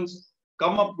students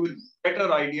come up with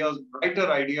better ideas,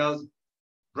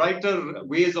 brighter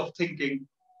ways of thinking,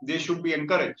 they should be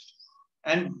encouraged.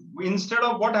 And instead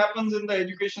of what happens in the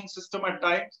education system at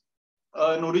times,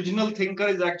 an original thinker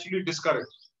is actually discouraged.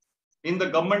 In the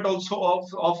government also,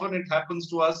 often it happens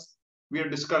to us, we are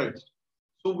discouraged.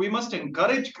 So we must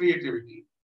encourage creativity,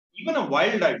 even a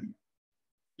wild idea.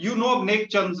 You know of Nek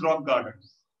Chand's rock garden.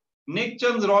 Nek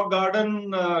Chand's rock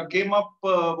garden came up,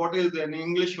 what is in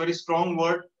English, very strong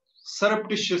word,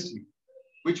 surreptitiously,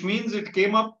 which means it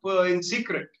came up in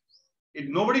secret.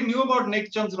 Nobody knew about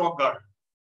Nek Chand's rock garden.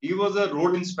 He was a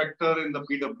road inspector in the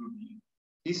PWD.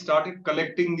 He started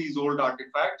collecting these old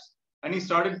artifacts and he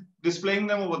started displaying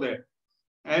them over there.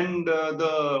 And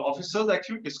the officers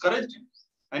actually discouraged him.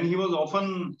 And he was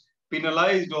often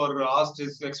penalized or asked,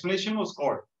 his explanation was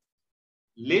called.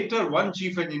 Later, one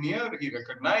chief engineer, he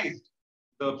recognized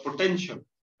the potential.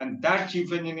 And that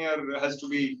chief engineer has to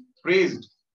be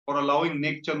praised for allowing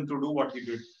Nek Chand to do what he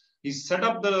did. He set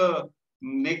up the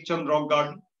Nek Chand rock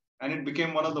garden and it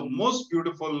became one of the most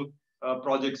beautiful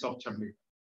projects of Chandigarh.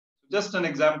 Just an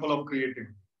example of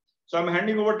creativity. So I'm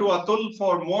handing over to Atul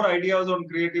for more ideas on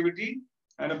creativity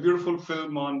and a beautiful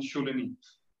film on Shoolini.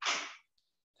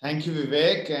 Thank you,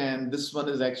 Vivek. And this one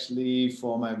is actually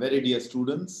for my very dear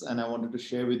students. And I wanted to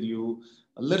share with you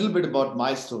a little bit about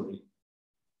my story.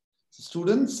 So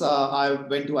students, I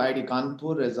went to IIT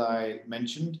Kanpur, as I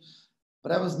mentioned,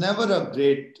 but I was never a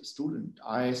great student.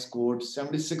 I scored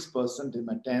 76% in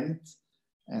my 10th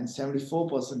and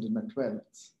 74% in my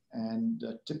 12th. And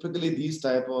typically these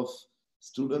type of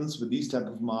students with these type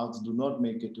of marks do not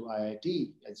make it to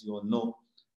IIT, as you all know.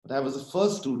 But I was the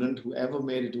first student who ever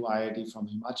made it to IIT from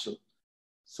Himachal.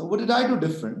 So what did I do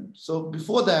different? So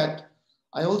before that,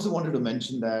 I also wanted to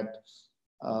mention that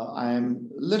I am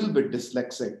a little bit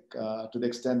dyslexic to the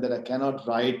extent that I cannot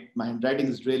write. My handwriting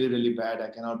is really, really bad. I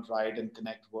cannot write and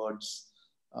connect words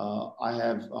I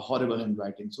have a horrible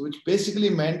handwriting. So which basically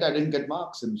meant I didn't get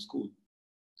marks in school.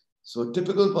 So a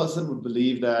typical person would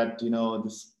believe that,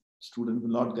 this student will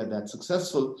not get that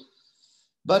successful.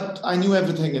 But I knew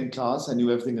everything in class, I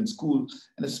knew everything in school,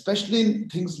 and especially in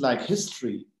things like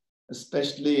history,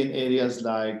 especially in areas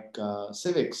like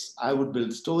civics, I would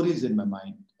build stories in my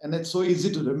mind. And it's so easy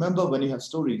to remember when you have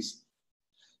stories.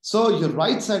 So your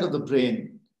right side of the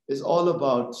brain is all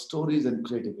about stories and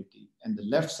creativity, and the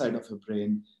left side of your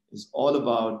brain is all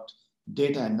about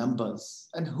data and numbers.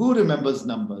 And who remembers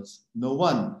numbers? No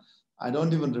one. I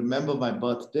don't even remember my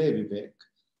birthday, Vivek,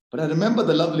 but I remember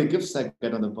the lovely gifts I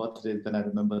get on the birthday, then I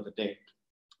remember the date.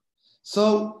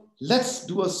 So let's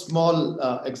do a small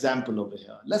example over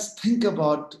here. Let's think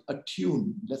about a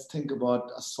tune. Let's think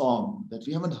about a song that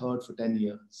we haven't heard for 10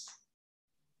 years.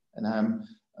 And I'm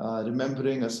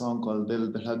remembering a song called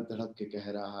Dil Dhadak Dhadak Ke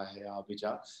Keh Raha Hai Abhi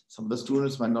Ja. Some of the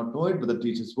students might not know it, but the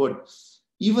teachers would.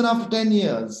 Even after 10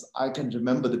 years, I can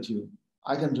remember the tune.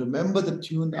 I can remember the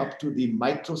tune up to the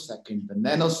microsecond, the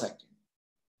nanosecond.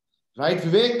 Right,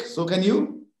 Vivek? So can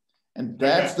you? And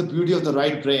that's the beauty of the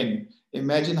right brain.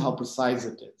 Imagine how precise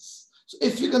it is. So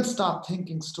if you can start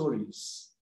thinking stories,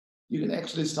 you can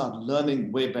actually start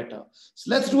learning way better. So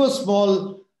let's do a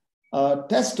small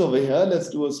test over here. Let's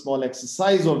do a small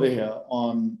exercise over here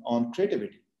on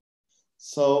creativity.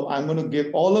 So I'm going to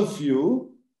give all of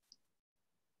you,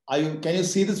 can you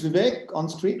see this, Vivek, on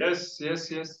screen? Yes,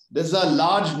 yes, yes. This is a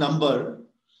large number.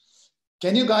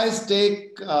 Can you guys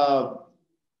take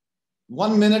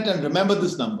 1 minute and remember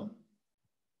this number?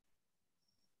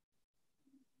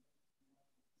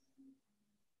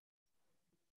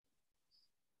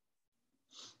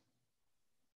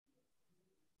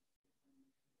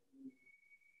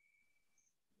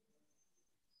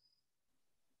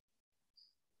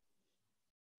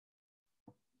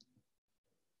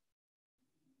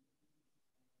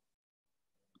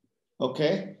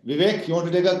 Okay, Vivek, you want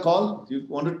to take a call? You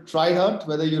want to try it out,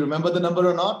 whether you remember the number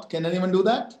or not? Can anyone do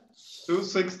that?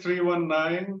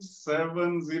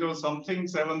 2631970 something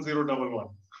 7011.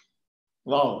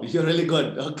 Wow, you're really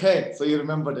good. Okay, so you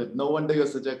remembered it. No wonder you're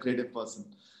such a creative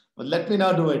person. But let me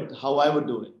now do it how I would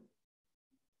do it.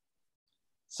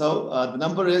 So the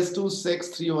number is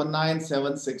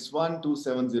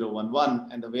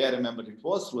 2631976127011, and the way I remembered it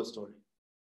was through a story.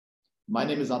 My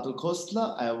name is Atul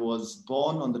Khosla. I was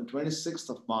born on the 26th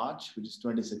of March, which is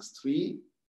 26-3.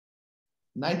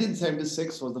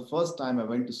 1976 was the first time I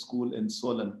went to school in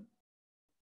Solan.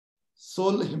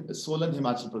 Solan,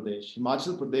 Himachal Pradesh.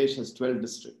 Himachal Pradesh has 12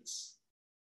 districts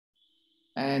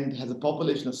and has a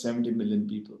population of 70 million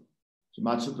people.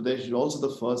 Himachal Pradesh is also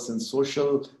the first in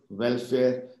social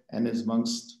welfare and is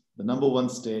amongst the #1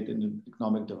 state in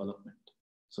economic development.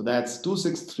 So that's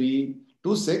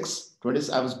 26.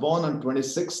 I was born on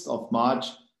 26th of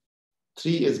March.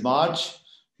 3 is March.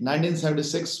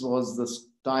 1976 was the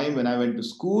time when I went to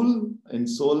school in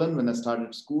Solan, when I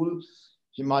started school.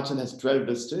 Himachal has 12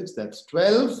 districts. That's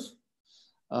 12.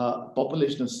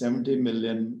 Population of 70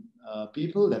 million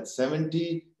people. That's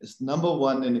 70. It's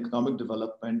 #1 in economic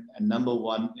development and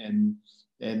 #1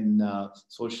 in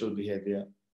social behavior.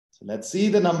 So let's see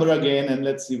the number again and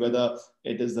let's see whether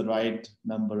it is the right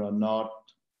number or not.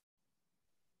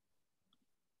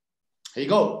 Here you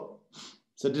go.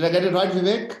 So did I get it right,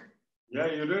 Vivek? Yeah,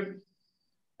 you did.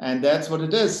 And that's what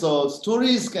it is. So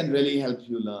stories can really help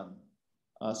you learn.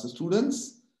 So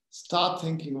students, start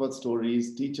thinking about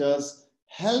stories. Teachers,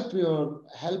 help your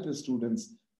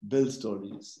students build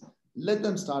stories. Let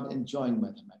them start enjoying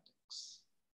mathematics.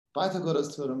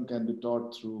 Pythagoras theorem can be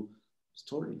taught through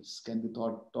stories, can be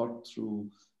taught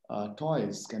through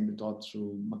toys, can be taught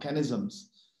through mechanisms.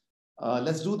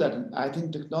 Let's do that. I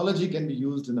think technology can be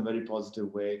used in a very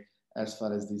positive way as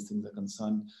far as these things are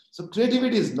concerned. So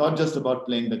creativity is not just about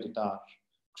playing the guitar.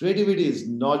 Creativity is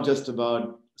not just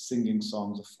about singing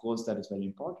songs. Of course, that is very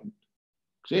important.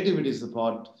 Creativity is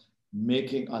about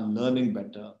making our learning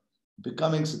better,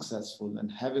 becoming successful,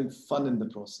 and having fun in the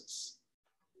process.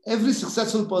 Every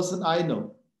successful person I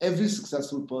know, every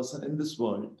successful person in this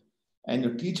world, and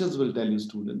your teachers will tell you,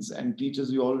 students, and teachers,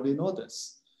 you already know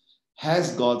this,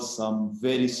 has got some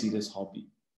very serious hobby.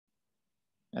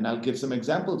 And I'll give some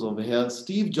examples over here.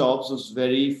 Steve Jobs was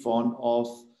very fond of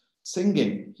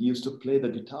singing. He used to play the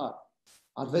guitar.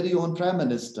 Our very own Prime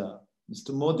Minister,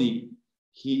 Mr. Modi,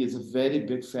 he is a very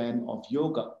big fan of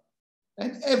yoga.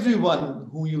 And everyone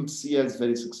who you'll see as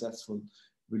very successful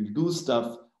will do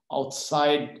stuff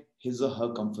outside his or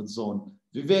her comfort zone.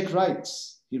 Vivek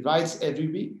writes. He writes every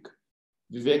week.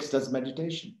 Vivek does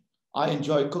meditation. I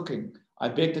enjoy cooking. I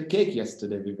baked a cake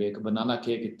yesterday, Vivek, a banana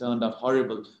cake. It turned out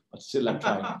horrible, but still I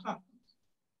tried.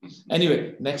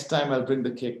 Anyway, next time I'll bring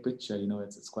the cake picture. You know,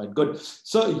 it's quite good.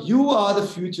 So you are the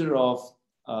future of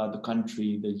the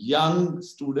country, the young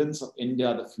students of India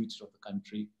are the future of the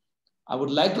country. I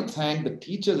would like to thank the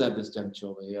teachers at this juncture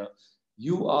over here.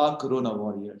 You are Corona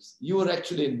warriors. You are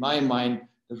actually, in my mind,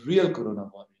 the real Corona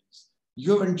warriors.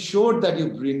 You have ensured that you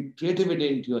bring creativity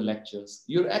into your lectures.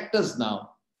 You're actors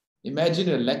now. Imagine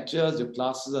your lectures, your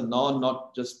classes are now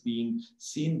not just being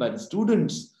seen by the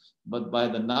students, but by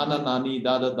the Nana Nani,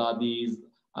 Dada Dadis,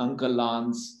 Uncle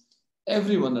Aunts,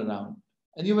 everyone around.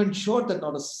 And you've ensured that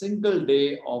not a single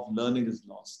day of learning is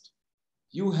lost.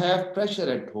 You have pressure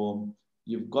at home.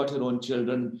 You've got your own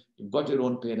children, you've got your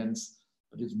own parents,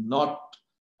 but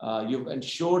you've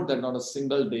ensured that not a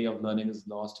single day of learning is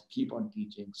lost. Keep on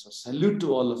teaching. So salute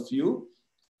to all of you.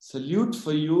 Salute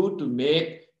for you to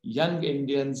make young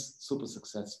Indians super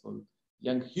successful,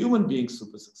 young human beings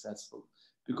super successful,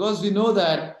 because we know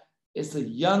that it's the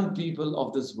young people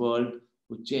of this world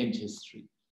who change history.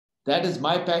 That is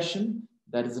my passion.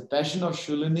 That is the passion of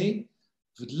Shoolini.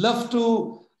 We'd love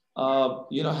to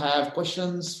have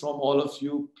questions from all of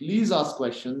you. Please ask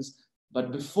questions.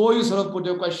 But before you sort of put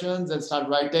your questions and start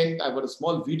writing, I've got a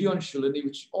small video on Shoolini,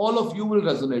 which all of you will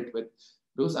resonate with,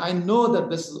 because I know that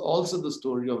this is also the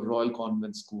story of Royal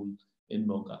Convent School in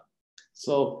Moga.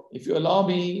 So if you allow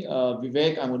me,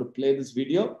 Vivek, I'm going to play this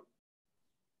video.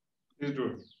 Please do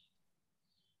it.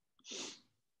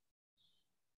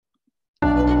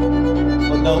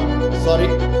 Oh, no, sorry,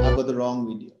 I got the wrong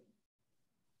video.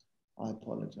 I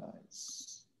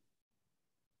apologize.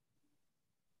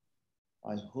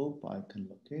 I hope I can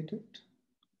locate it.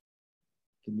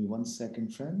 Give me 1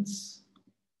 second, friends.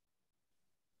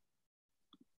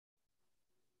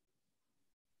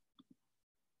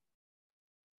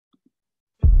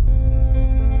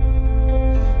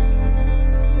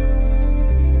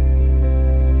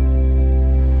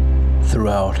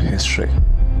 Throughout history,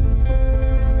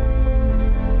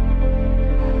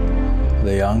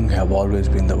 the young have always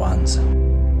been the ones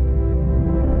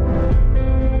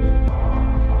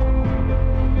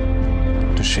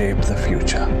to shape the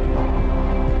future.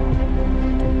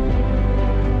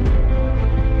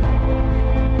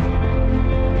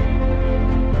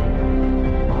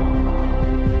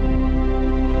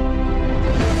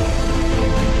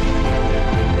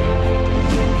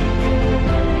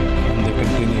 And they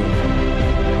continue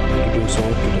to do so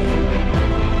today.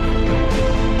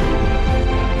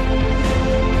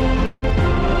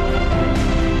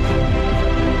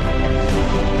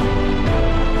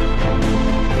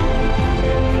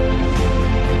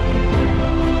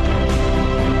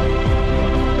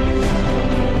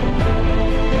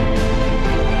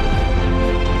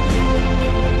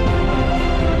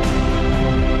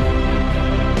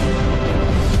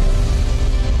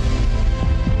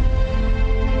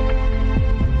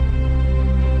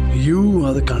 You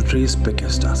are the country's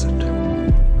biggest asset,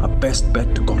 our best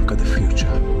bet to conquer the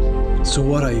future. So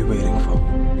what are you waiting for?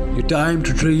 Your time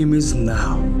to dream is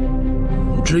now.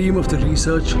 Dream of the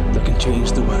research that can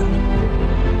change the world.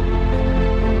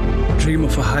 Dream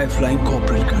of a high-flying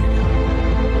corporate career.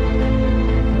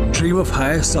 Dream of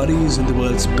higher studies in the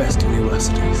world's best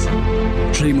universities.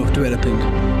 Dream of developing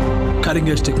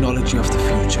cutting-edge technology of the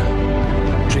future.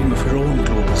 Dream of your own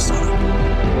global startup.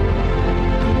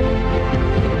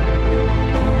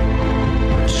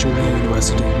 Shoolini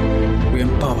University, we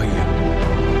empower you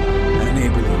and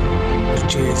enable you to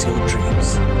chase your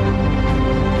dreams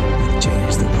and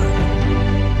change the world.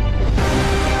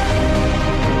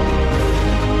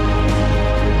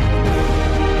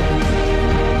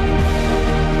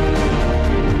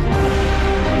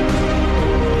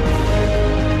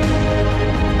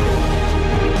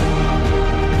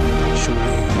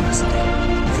 Shoolini University,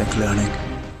 think learning,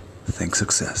 think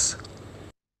success.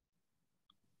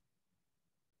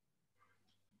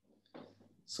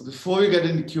 So before we get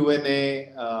into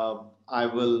Q&A, I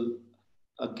will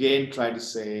again try to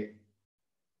say,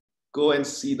 go and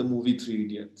see the movie 3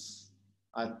 Idiots.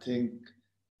 I think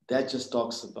that just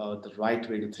talks about the right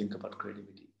way to think about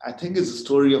creativity. I think it's a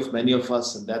story of many of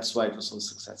us, and that's why it was so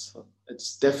successful.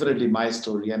 It's definitely my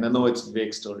story, and I know it's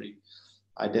Vivek's story.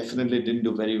 I definitely didn't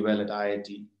do very well at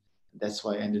IIT. That's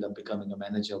why I ended up becoming a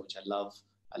manager, which I love.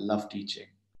 I love teaching.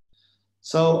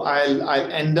 So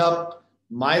I'll end up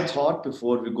my thought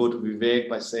before we go to Vivek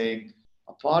by saying,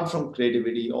 apart from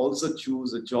creativity, also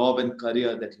choose a job and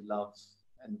career that you love.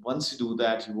 And once you do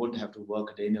that, you won't have to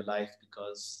work a day in your life,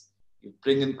 because you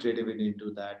bring in creativity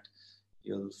into that.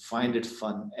 You'll find it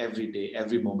fun every day,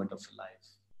 every moment of your life.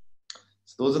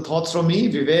 So those are thoughts from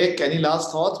me. Vivek, any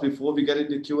last thoughts before we get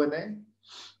into Q&A?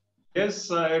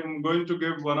 Yes, I'm going to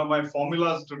give one of my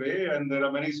formulas today, and there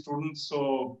are many students,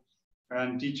 so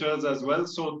and teachers as well.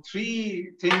 So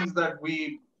 3 things that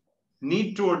we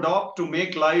need to adopt to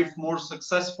make life more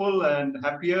successful and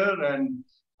happier and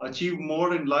achieve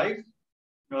more in life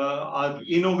are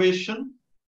innovation,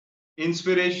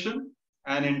 inspiration,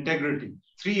 and integrity.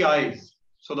 3 I's.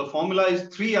 So the formula is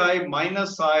 3I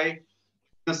minus I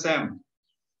minus M.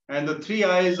 And the 3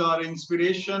 I's are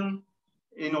inspiration,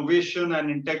 innovation, and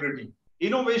integrity.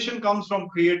 Innovation comes from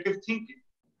creative thinking.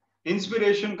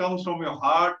 Inspiration comes from your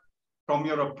heart, from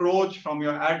your approach, from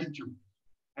your attitude.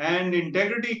 And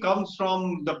integrity comes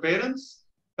from the parents,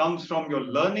 comes from your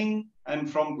learning and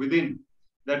from within,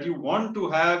 that you want to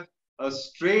have a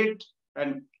straight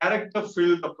and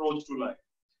character-filled approach to life.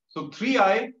 So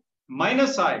 3I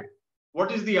minus I.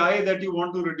 What is the I that you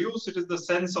want to reduce? It is the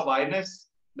sense of I-ness.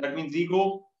 That means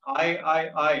ego,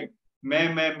 I.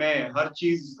 Main, har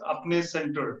cheez apne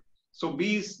centered. So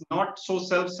be not so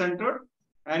self-centered.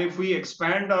 And if we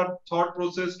expand our thought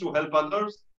process to help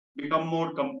others, become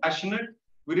more compassionate,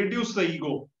 we reduce the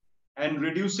ego. And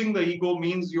reducing the ego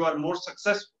means you are more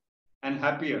successful and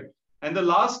happier. And the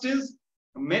last is,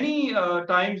 many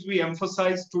times we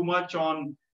emphasize too much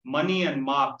on money and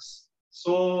marks.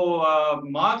 So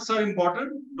marks are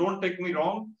important. Don't take me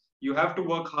wrong. You have to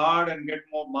work hard and get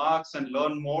more marks and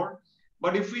learn more.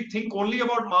 But if we think only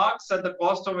about marks at the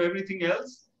cost of everything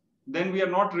else, then we are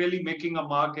not really making a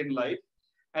mark in life.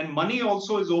 And money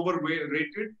also is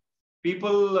overrated.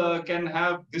 People can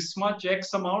have this much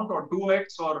X amount or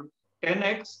 2X or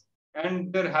 10X,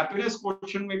 and their happiness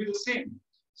quotient may be the same.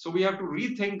 So we have to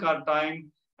rethink our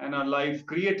time and our life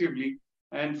creatively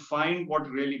and find what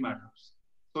really matters.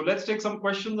 So let's take some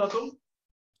questions, Atul.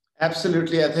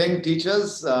 Absolutely. I think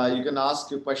teachers, you can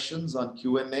ask your questions on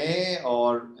Q&A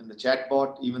or in the chat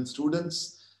bot, even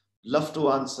students. Love to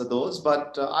answer those.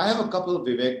 But I have a couple of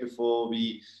Vivek before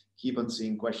we keep on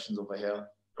seeing questions over here.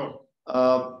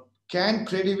 Sure. Can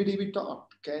creativity be taught?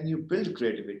 Can you build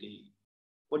creativity?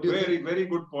 What do you think? Very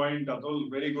good point, Atul.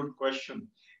 Very good question.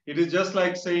 It is just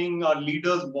like saying, are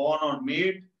leaders born or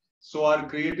made? So are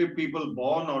creative people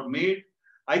born or made?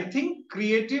 I think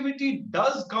creativity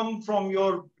does come from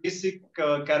your basic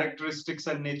characteristics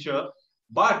and nature,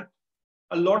 but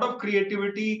a lot of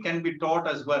creativity can be taught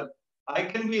as well. I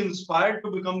can be inspired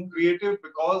to become creative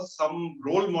because some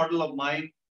role model of mine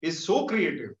is so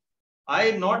creative.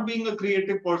 I, not being a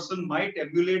creative person, might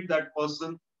emulate that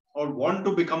person or want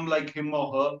to become like him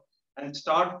or her and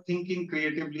start thinking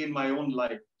creatively in my own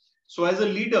life. So as a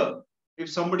leader, if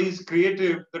somebody is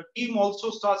creative, the team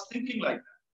also starts thinking like that.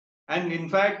 And in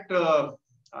fact,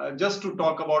 just to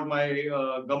talk about my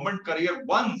government career,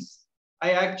 once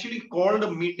I actually called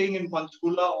a meeting in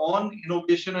Panchkula on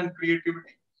innovation and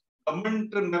creativity.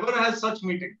 Government never has such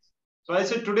meetings. So I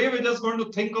said, today we're just going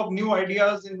to think of new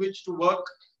ideas in which to work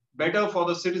better for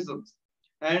the citizens.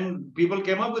 And people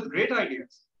came up with great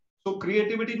ideas. So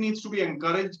creativity needs to be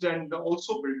encouraged and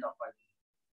also built up.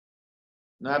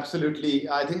 No, absolutely.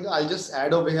 I think I'll just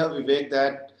add over here, Vivek,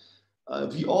 that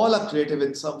we all are creative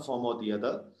in some form or the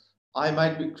other. I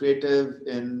might be creative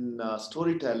in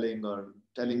storytelling or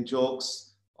telling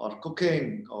jokes or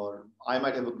cooking, or I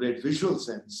might have a great visual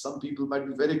sense. Some people might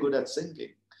be very good at singing.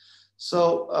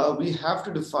 So we have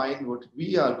to define what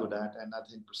we are good at, and I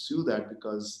think pursue that,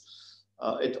 because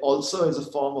it also is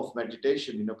a form of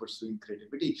meditation, pursuing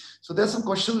creativity. So there's some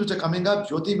questions which are coming up.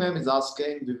 Jyoti ma'am is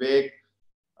asking, Vivek,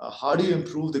 how do you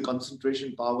improve the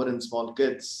concentration power in small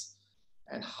kids?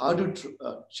 And how to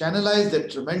channelize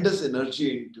that tremendous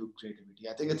energy into creativity?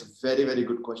 I think it's a very, very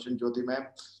good question, Jyoti ma'am.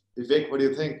 Vivek, what do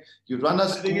you think? You run a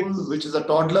school which is a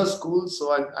toddler school,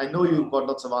 so I know you've got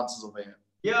lots of answers over here.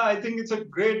 Yeah, I think it's a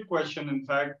great question, in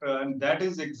fact, and that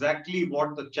is exactly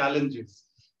what the challenge is.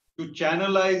 To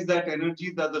channelize that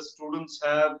energy that the students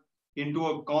have into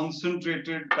a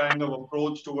concentrated kind of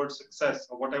approach towards success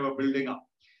or whatever building up.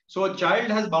 So a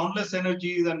child has boundless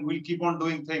energies and will keep on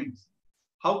doing things.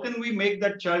 How can we make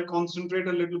that child concentrate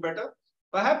a little better?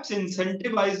 Perhaps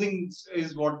incentivizing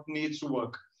is what needs to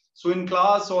work. So in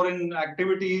class or in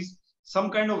activities, some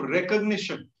kind of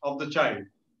recognition of the child.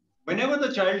 Whenever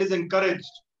the child is encouraged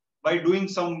by doing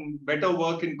some better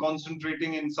work in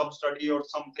concentrating in sub-study or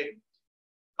something,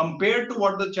 compared to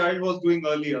what the child was doing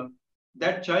earlier,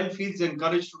 that child feels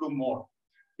encouraged to do more.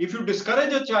 If you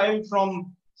discourage a child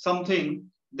from something,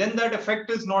 then that effect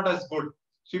is not as good.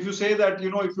 So if you say that,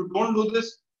 if you don't do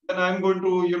this, then I'm going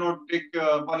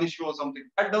to, punish you or something.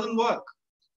 That doesn't work.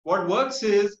 What works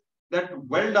is that,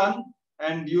 well done,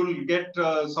 and you'll get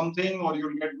something, or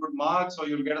you'll get good marks, or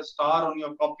you'll get a star on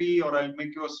your copy, or I'll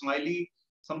make you a smiley.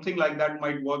 Something like that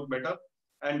might work better.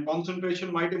 And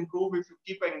concentration might improve if you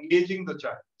keep engaging the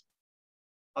child.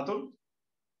 Atul?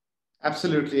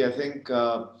 Absolutely. I think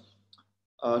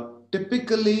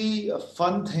typically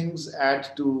fun things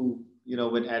add to,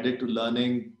 when added to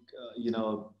learning,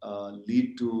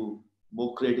 lead to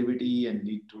more creativity and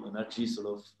lead to energy sort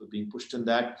of being pushed in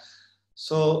that.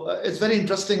 So it's very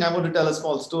interesting. I want to tell a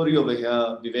small story over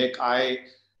here, Vivek.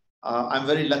 I'm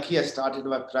very lucky. I started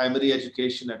my primary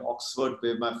education at Oxford,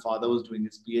 where my father was doing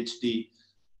his PhD.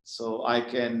 So I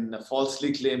can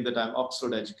falsely claim that I'm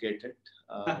Oxford educated.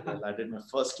 Well, I did my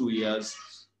first 2 years.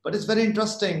 But it's very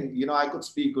interesting. I could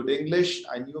speak good English.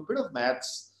 I knew a bit of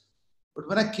maths. But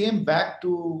when I came back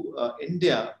to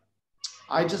India,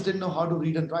 I just didn't know how to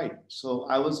read and write. So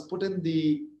I was put in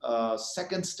the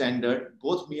second standard,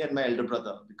 both me and my elder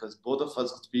brother, because both of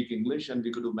us could speak English and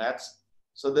we could do maths.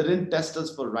 So they didn't test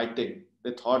us for writing.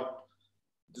 They thought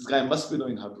this guy must be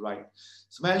knowing how to write.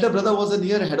 So my elder brother was a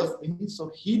year ahead of me.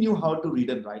 So he knew how to read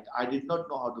and write. I did not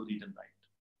know how to read and write.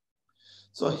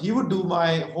 So he would do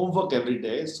my homework every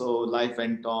day. So life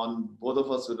went on. Both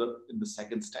of us were in the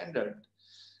second standard.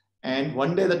 And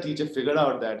one day the teacher figured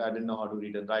out that I didn't know how to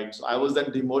read and write. So I was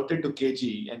then demoted to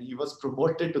KG and he was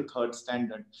promoted to third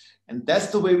standard. And that's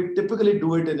the way we typically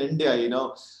do it in India,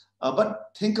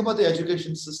 But think about the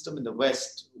education system in the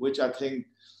West, which I think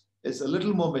is a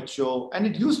little more mature. And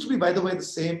it used to be, by the way, the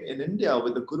same in India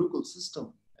with the Gurukul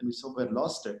system. And we somewhere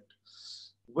lost it.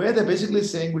 Where they're basically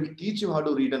saying, we'll teach you how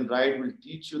to read and write, we'll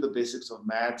teach you the basics of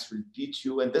maths, we'll teach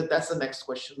you, and that's the next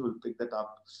question, we'll pick that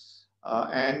up.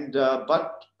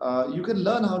 But you can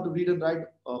learn how to read and write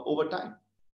over time.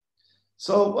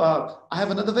 So I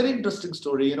have another very interesting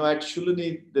story. At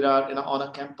Shoolini, there are, on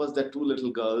a campus, there are two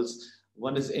little girls.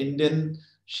 One is Indian.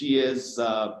 She goes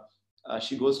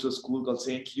to a school called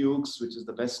St. Luke's, which is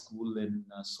the best school in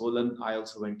Solon. I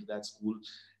also went to that school.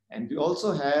 And we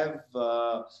also have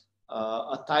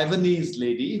a Taiwanese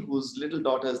lady whose little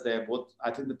daughter is there. Both, I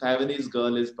think the Taiwanese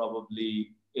girl is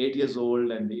probably 8 years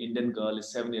old and the Indian girl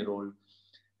is 7-year-old.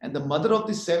 And the mother of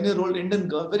the 7-year-old Indian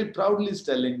girl very proudly is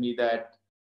telling me that,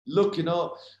 look,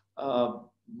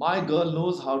 my girl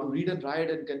knows how to read and write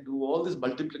and can do all this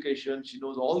multiplication. She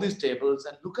knows all these tables.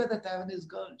 And look at the Taiwanese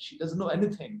girl. She doesn't know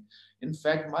anything. In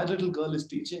fact, my little girl is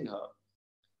teaching her.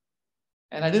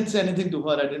 And I didn't say anything to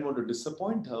her. I didn't want to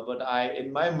disappoint her, but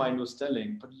in my mind, was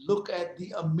telling, but look at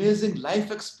the amazing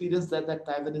life experience that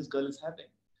Taiwanese girl is having.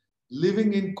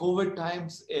 Living in COVID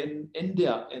times in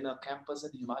India, in a campus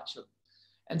in Himachal.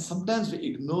 And sometimes we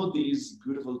ignore these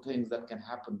beautiful things that can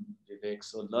happen, Vivek.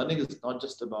 So learning is not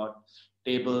just about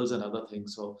tables and other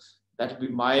things. So that would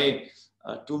be my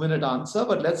 2-minute answer.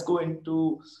 But let's go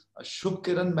into Shubh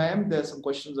Kiran ma'am. There are some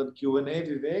questions on Q&A,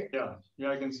 Vivek.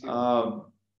 Yeah, I can see.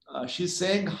 She's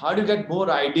saying, how do you get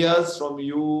more ideas from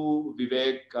you,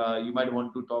 Vivek? You might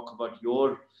want to talk about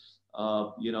your,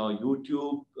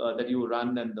 YouTube that you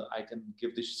run, and I can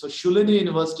give this. So Shoolini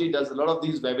University does a lot of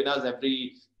these webinars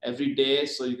every day.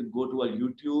 So you can go to our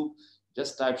YouTube,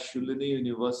 just type Shoolini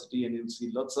University, and you'll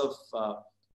see lots of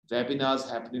webinars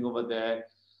happening over there.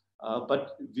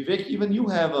 But Vivek, even you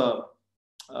have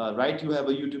right? You have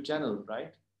a YouTube channel,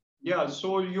 right? Yeah,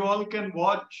 so you all can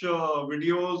watch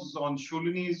videos on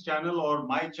Shoolini's channel or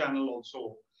my channel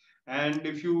also. And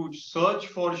if you search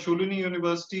for Shoolini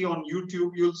University on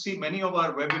YouTube, you'll see many of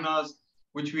our webinars,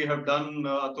 which we have done,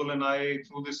 Atul and I,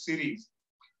 through this series.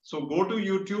 So go to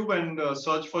YouTube and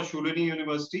search for Shoolini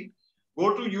University.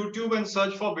 Go to YouTube and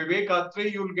search for Vivek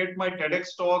Atray. You'll get my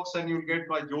TEDx talks and you'll get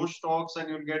my Josh talks and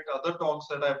you'll get other talks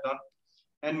that I've done.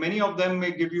 And many of them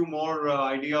may give you more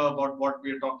idea about what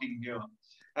we're talking here.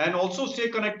 And also stay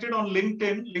connected on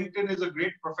LinkedIn. LinkedIn is a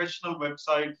great professional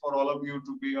website for all of you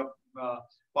to be a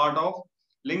part of.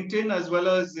 LinkedIn as well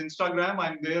as Instagram.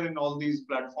 I'm there in all these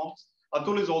platforms.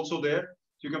 Atul is also there.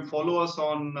 You can follow us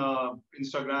on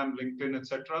Instagram, LinkedIn,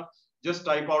 etc. Just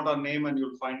type out our name and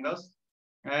you'll find us.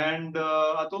 And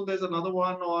Atul, there's another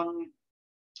one on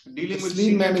dealing with...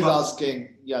 Jasleen ma'am is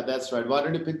asking. Yeah, that's right. Why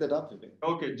don't you pick that up, Vivek?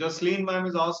 Okay, Jasleen ma'am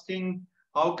is asking,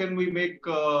 how can we make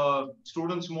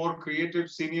students more creative,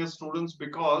 senior students,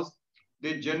 because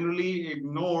they generally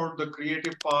ignore the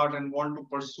creative part and want to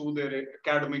pursue their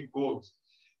academic goals.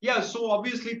 Yeah, so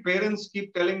obviously parents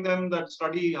keep telling them that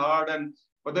study hard,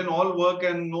 but then all work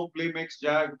and no play makes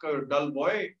Jack a dull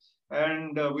boy,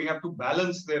 and we have to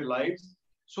balance their lives.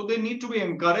 So they need to be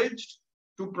encouraged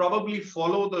to probably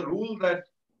follow the rule that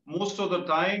most of the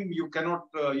time you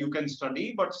can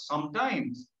study, but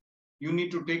sometimes you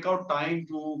need to take out time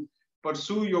to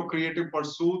pursue your creative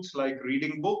pursuits like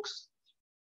reading books.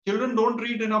 Children don't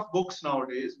read enough books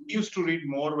nowadays. We used to read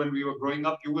more when we were growing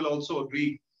up. You will also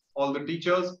agree. All the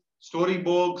teachers, story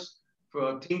books,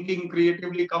 thinking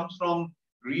creatively comes from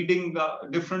reading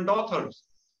different authors.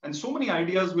 and so many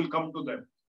ideas will come to them.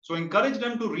 So encourage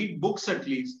them to read books at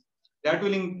least. That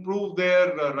will improve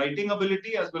their writing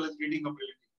ability as well as reading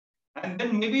ability. And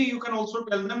then maybe you can also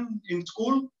tell them in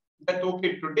school that,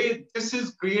 okay, today this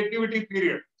is creativity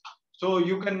period. So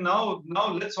you can now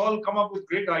let's all come up with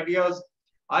great ideas.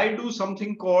 I do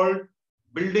something called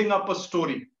building up a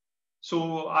story.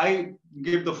 So I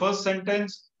give the first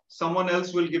sentence, someone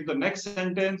else will give the next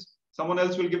sentence, someone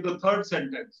else will give the third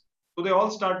sentence. So they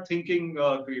all start thinking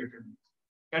creatively.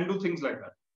 Can do things like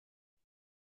that.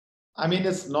 I mean,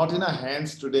 it's not in our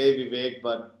hands today, Vivek,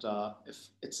 but if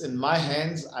it's in my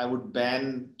hands, I would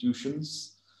ban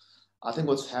tuitions. I think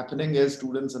what's happening is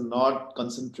students are not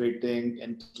concentrating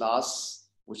in class,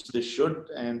 which they should,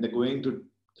 and they're going to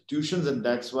tuitions, and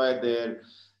that's why their,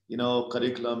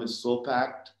 curriculum is so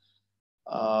packed.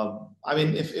 I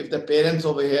mean, if the parents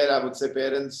over here, I would say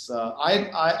parents,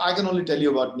 I can only tell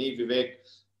you about me, Vivek.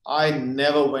 I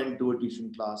never went to a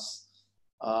tuition class.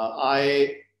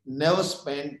 I never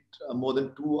spent more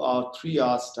than 2 or 3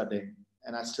 hours studying,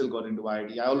 and I still got into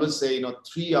IIT. I always say,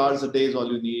 3 hours a day is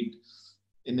all you need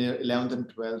in 11th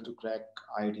and 12th to crack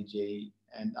IIT JEE.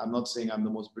 And I'm not saying I'm the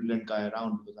most brilliant guy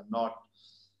around, because I'm not.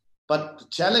 But the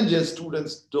challenge is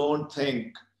students don't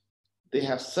think. They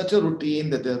have such a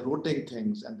routine that they're rotating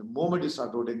things, and the moment you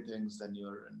start rotating things, then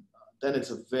then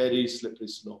it's a very slippery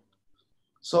slope.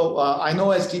 So I know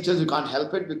as teachers you can't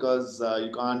help it, because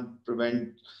you can't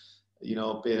prevent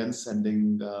parents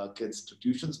sending kids to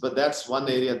tuitions, but that's one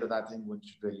area that I think one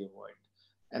should really avoid.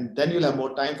 And then you'll have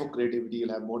more time for creativity,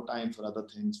 you'll have more time for other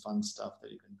things, fun stuff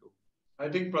that you can do. I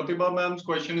think Pratibha ma'am's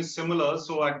question is similar.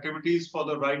 So activities for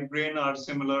the right brain are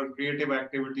similar, creative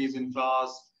activities in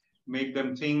class, make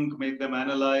them think, make them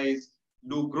analyze,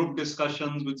 do group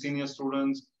discussions with senior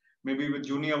students. Maybe with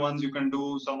junior ones, you can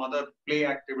do some other play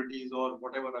activities or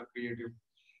whatever are creative.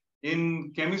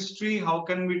 In chemistry, how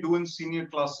can we do in senior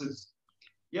classes?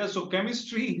 Yeah, so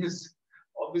chemistry is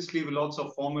obviously lots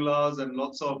of formulas and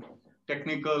lots of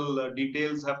technical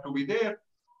details have to be there.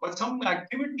 But some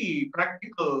activity,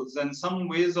 practicals, and some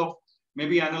ways of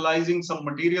maybe analyzing some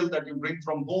material that you bring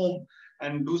from home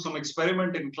and do some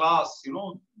experiment in class,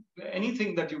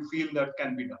 anything that you feel that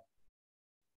can be done.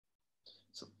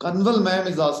 So Kanwal ma'am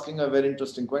is asking a very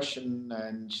interesting question,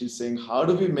 and she's saying, how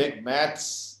do we make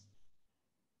maths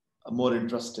more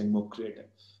interesting, more creative?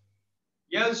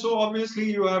 Yeah, so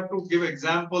obviously you have to give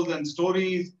examples and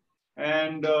stories,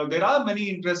 and there are many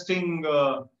interesting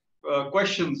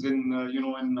questions in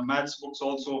in the maths books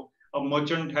also. A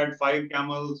merchant had 5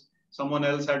 camels, someone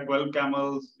else had 12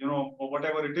 camels, or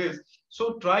whatever it is.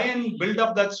 So try and build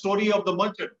up that story of the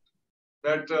merchant.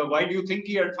 That why do you think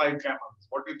he had 5 camels?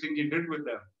 What do you think he did with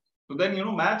them? So then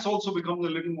maths also becomes a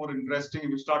little more interesting if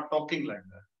you start talking like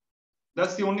that.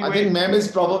 That's the only way. I think ma'am is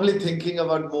probably thinking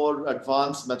about more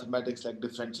advanced mathematics like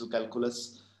differential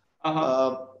calculus.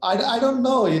 I don't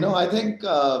know, I think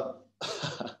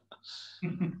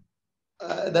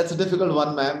that's a difficult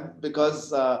one, ma'am,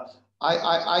 because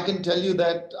I can tell you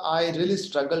that I really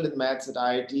struggled in maths at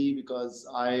IIT, because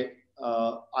I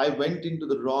went into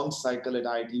the wrong cycle at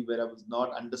IIT where I was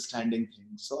not understanding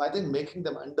things. So I think making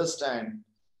them understand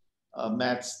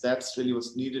maths, that's really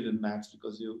what's needed in maths,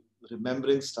 because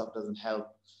remembering stuff doesn't help.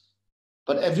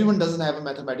 But everyone doesn't have a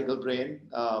mathematical brain,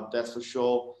 that's for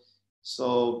sure.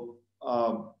 So,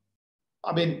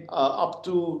 I mean, up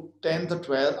to 10th or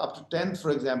 12th, up to 10th, for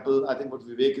example, I think what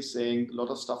Vivek is saying, a lot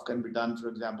of stuff can be done. For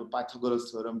example,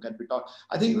 Pythagoras theorem can be taught.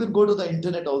 I think you can go to the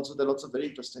internet also. There are lots of very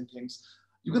interesting things.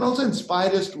 You can also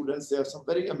inspire your students. There are some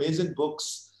very amazing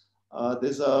books.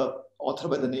 There's an author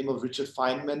by the name of Richard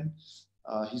Feynman.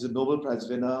 He's a Nobel Prize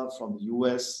winner from the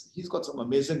US. He's got some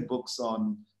amazing books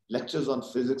on lectures on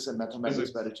physics and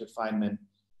mathematics by Richard Feynman.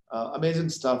 Amazing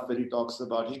stuff where he talks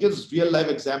about, he gives real life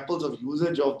examples of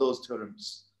usage of those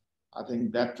theorems. I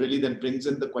think that really then brings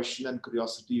in the question and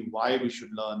curiosity why we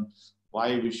should learn,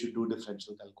 why we should do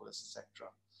differential calculus,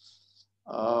 etc.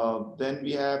 Then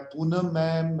we have Poonam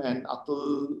ma'am and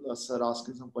Atul sir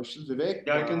asking some questions. Vivek?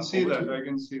 Yeah, I can see that. I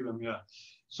can see them, yeah.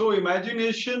 So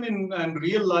imagination and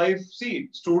real life, see,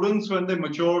 students when they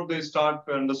mature, they start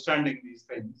understanding these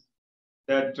things.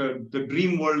 That the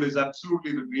dream world is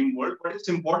absolutely the dream world, but it's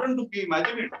important to be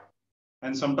imaginative.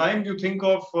 And sometimes you think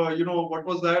of, what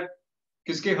was that?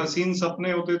 Kiske haseen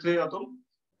sapne hote the, Atul?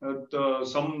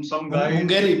 Some guy.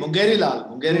 Mungeri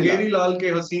Lal ke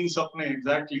haseen sapne,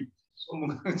 exactly.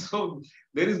 So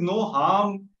there is no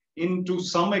harm in, to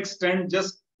some extent,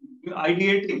 just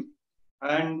ideating.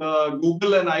 And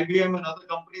Google and IBM and other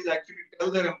companies actually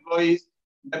tell their employees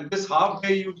that this half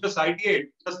day you just ideate,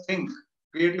 just think.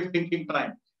 Creative thinking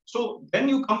time. So then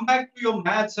you come back to your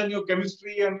maths and your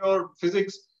chemistry and your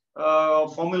physics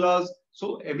formulas.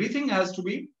 So everything has to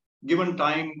be given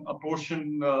time, a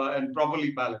portion, and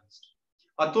properly balanced.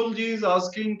 Atul ji is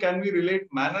asking, can we relate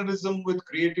mannerism with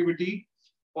creativity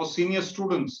for senior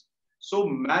students? So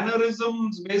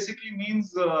mannerisms basically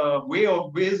means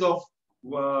ways of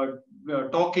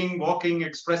talking, walking,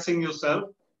 expressing yourself,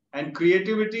 and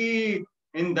creativity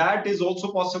in that is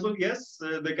also possible. Yes,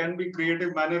 there can be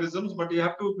creative mannerisms, but you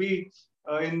have to be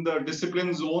in the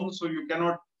discipline zone. So you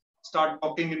cannot start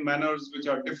talking in manners which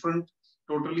are different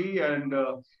totally. And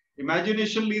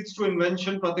imagination leads to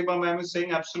invention. Pratibha ma'am is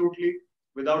saying absolutely.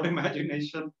 Without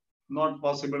imagination, not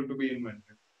possible to be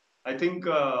invented. I think,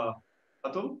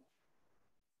 Atul?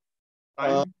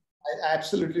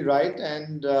 Absolutely right.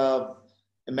 And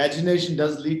imagination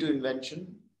does lead to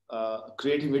invention.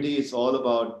 Creativity is all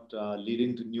about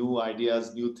leading to new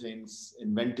ideas, new things,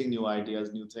 inventing new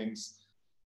ideas, new things.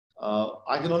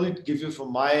 I can only give you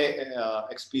from my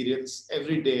experience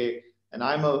every day, and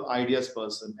I'm an ideas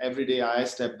person. Every day I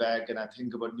step back and I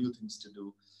think about new things to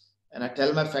do. And I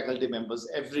tell my faculty members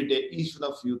every day, each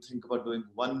one of you think about doing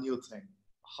one new thing,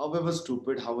 however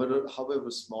stupid,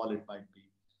 however small it might be.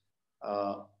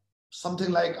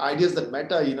 Something like ideas that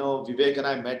matter. Vivek and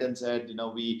I met and said,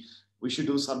 we should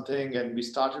do something. And we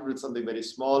started with something very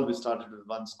small. We started with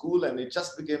one school and it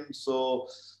just became so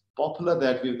popular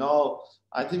that we've now,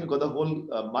 I think we got the whole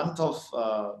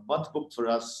month booked for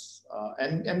us.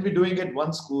 And we're doing it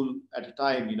one school at a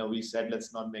time. We said,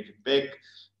 let's not make it big.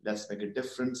 Let's make it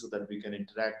different so that we can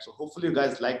interact. So hopefully you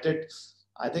guys liked it.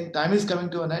 I think time is coming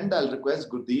to an end. I'll request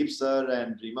Gurdeep sir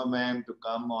and Rima ma'am to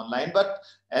come online. But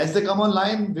as they come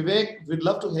online, Vivek, we'd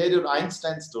love to hear your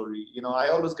Einstein story. I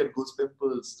always get goose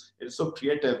pimples. It's so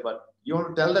creative. But you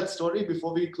want to tell that story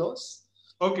before we close?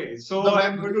 Okay, so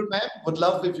I'm going to... Would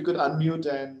love if you could unmute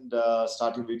and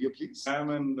start your video, please.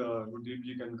 Ma'am and Gurdeep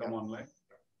ji can come online.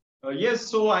 Yes,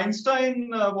 so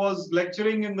Einstein was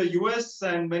lecturing in the US,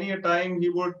 and many a time he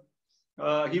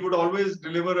would always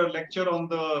deliver a lecture on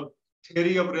the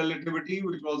theory of relativity,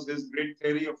 which was his great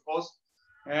theory, of course.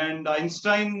 And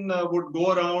Einstein would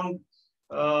go around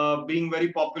being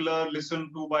very popular, listened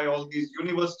to by all these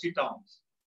university towns.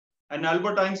 And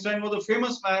Albert Einstein was a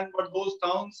famous man, but those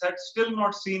towns had still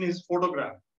not seen his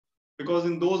photograph, because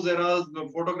in those eras, the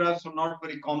photographs were not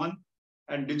very common,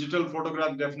 and digital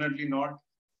photographs definitely not.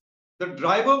 The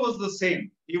driver was the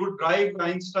same. He would drive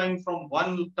Einstein from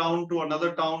one town to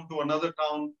another town to another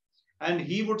town, and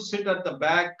he would sit at the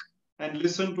back and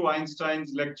listen to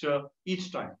Einstein's lecture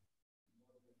each time.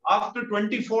 After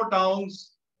 24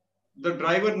 towns, the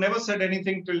driver never said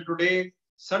anything till today.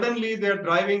 Suddenly, they're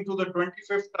driving to the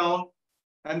 25th town,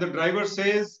 and the driver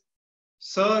says,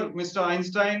 "Sir, Mr.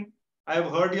 Einstein, I have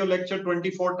heard your lecture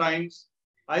 24 times.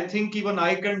 I think even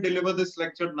I can deliver this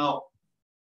lecture now."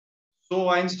 So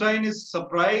Einstein is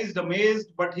surprised,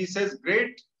 amazed, but he says,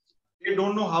 "Great, they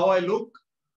don't know how I look.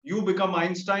 You become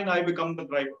Einstein, I become the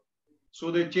driver." So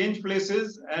they change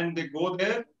places and they go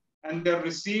there and they're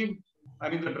received.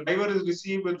 The driver is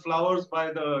received with flowers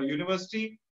by the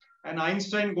university, and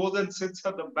Einstein goes and sits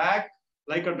at the back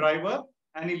like a driver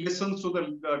and he listens to the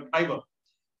driver.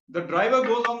 The driver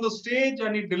goes on the stage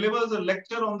and he delivers a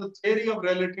lecture on the theory of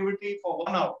relativity for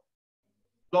 1 hour.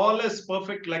 Flawless,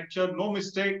 perfect lecture, no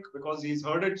mistake, because he's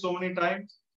heard it so many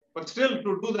times. But still,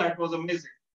 to do that was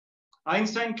amazing.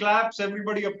 Einstein claps,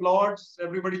 everybody applauds,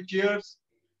 everybody cheers,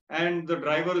 and the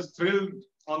driver is thrilled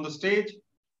on the stage.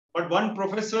 But one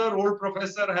professor, old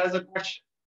professor, has a question.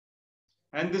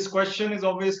 And this question is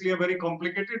obviously a very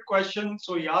complicated question.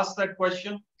 So he asks that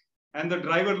question, and the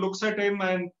driver looks at him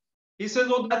and he says,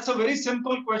 "Oh, that's a very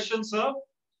simple question, sir.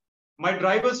 My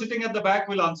driver sitting at the back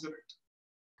will answer it."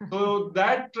 So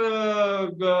that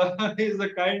is a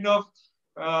kind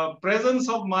of presence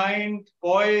of mind,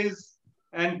 poise,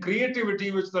 and creativity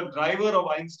which the driver of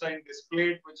Einstein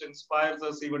displayed, which inspires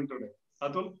us even today.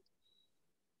 Atul?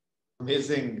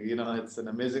 Amazing. It's an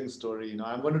amazing story.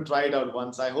 I'm going to try it out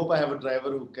once. I hope I have a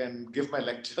driver who can give my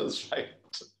lectures right.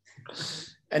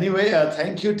 Anyway,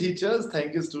 thank you, teachers.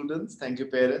 Thank you, students. Thank you,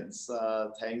 parents.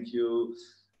 Thank you,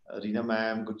 Reena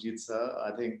ma'am, Gurjeet sir.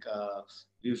 I think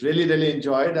we've really, really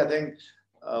enjoyed. I think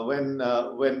when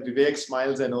Vivek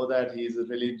smiles, I know that he's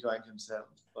really enjoying himself.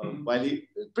 While he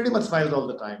pretty much smiles all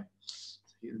the time.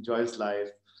 He enjoys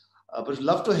life. But I'd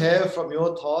love to hear from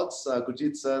your thoughts.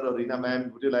 Gurjeet sir or Reena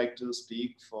ma'am, would you like to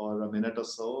speak for a minute or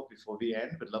so before we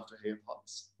end? We'd love to hear your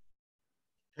thoughts.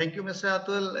 Thank you, Mr.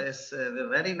 Atul. It's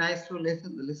very nice to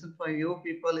listen from you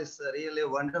people. It's really a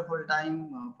wonderful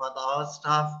time for our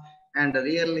staff. And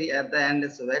really, at the end,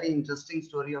 it's a very interesting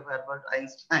story of Albert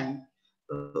Einstein.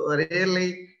 So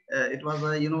really, It was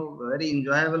a very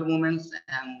enjoyable moments,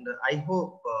 and I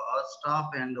hope our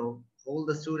staff and all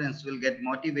the students will get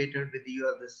motivated with you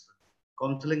at this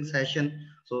counseling session.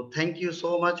 So thank you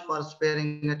so much for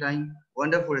sparing a time,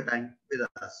 wonderful time with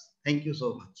us. Thank you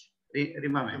so much.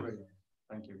 Rima ma'am.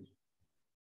 Thank you.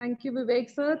 Thank you, Vivek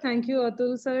sir. Thank you,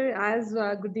 Atul sir. As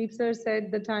Gurdeep sir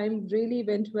said, the time really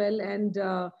went well, and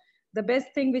the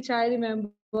best thing which I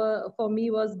remember for me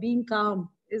was being calm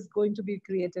is going to be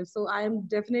creative. So I am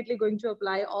definitely going to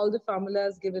apply all the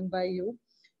formulas given by you.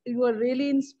 You were really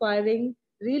inspiring,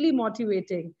 really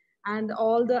motivating, and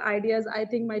all the ideas. I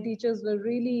think my teachers were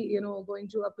really, going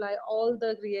to apply all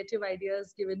the creative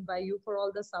ideas given by you for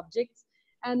all the subjects,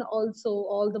 and also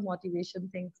all the motivation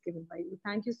things given by you.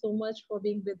 Thank you so much for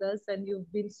being with us, and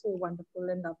you've been so wonderful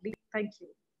and lovely. Thank you.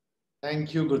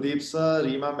 Thank you, Gurdeep sir,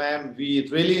 Rima ma'am. We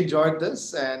really enjoyed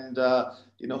this, and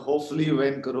hopefully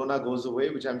when Corona goes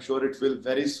away, which I'm sure it will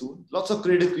very soon, lots of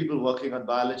creative people working on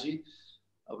biology.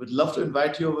 We'd love to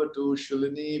invite you over to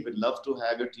Shoolini. We'd love to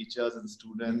have your teachers and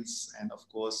students, and of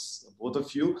course, both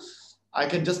of you. I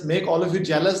can just make all of you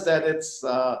jealous that it's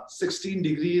 16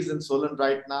 degrees in Solent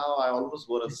right now. I almost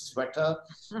wore a sweater,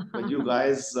 but you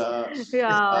guys have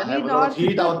a lot of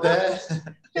heat out there.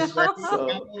 So,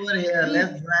 over here,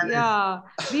 let's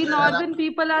we northern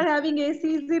people are having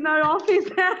ACs in our office,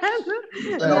 and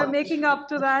we are making up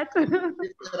to that.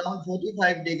 It's around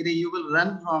 45 degrees. You will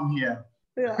run from here.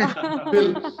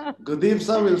 Gurdeep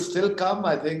sir will still come.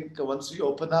 I think once we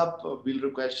open up, we'll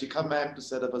request Shikha ma'am to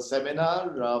set up a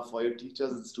seminar for your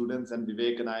teachers and students, and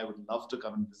Vivek and I would love to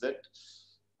come and visit.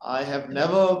 I have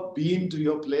never been to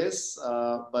your place,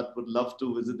 but would love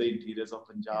to visit the interiors of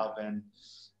Punjab,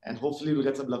 and hopefully we'll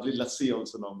get some lovely lassi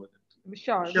also along with it.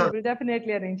 Sure. We will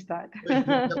definitely arrange that.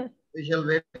 We shall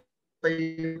wait for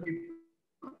you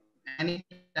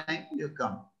anytime you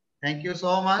come. Thank you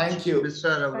so much. Thank you,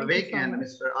 Mr. Vivek and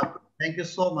Mr. Atul. Thank you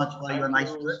so much for your nice.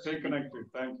 Stay connected.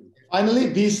 Thank you. Finally,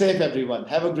 be safe, everyone.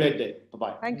 Have a great day.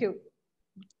 Bye-bye. Thank you.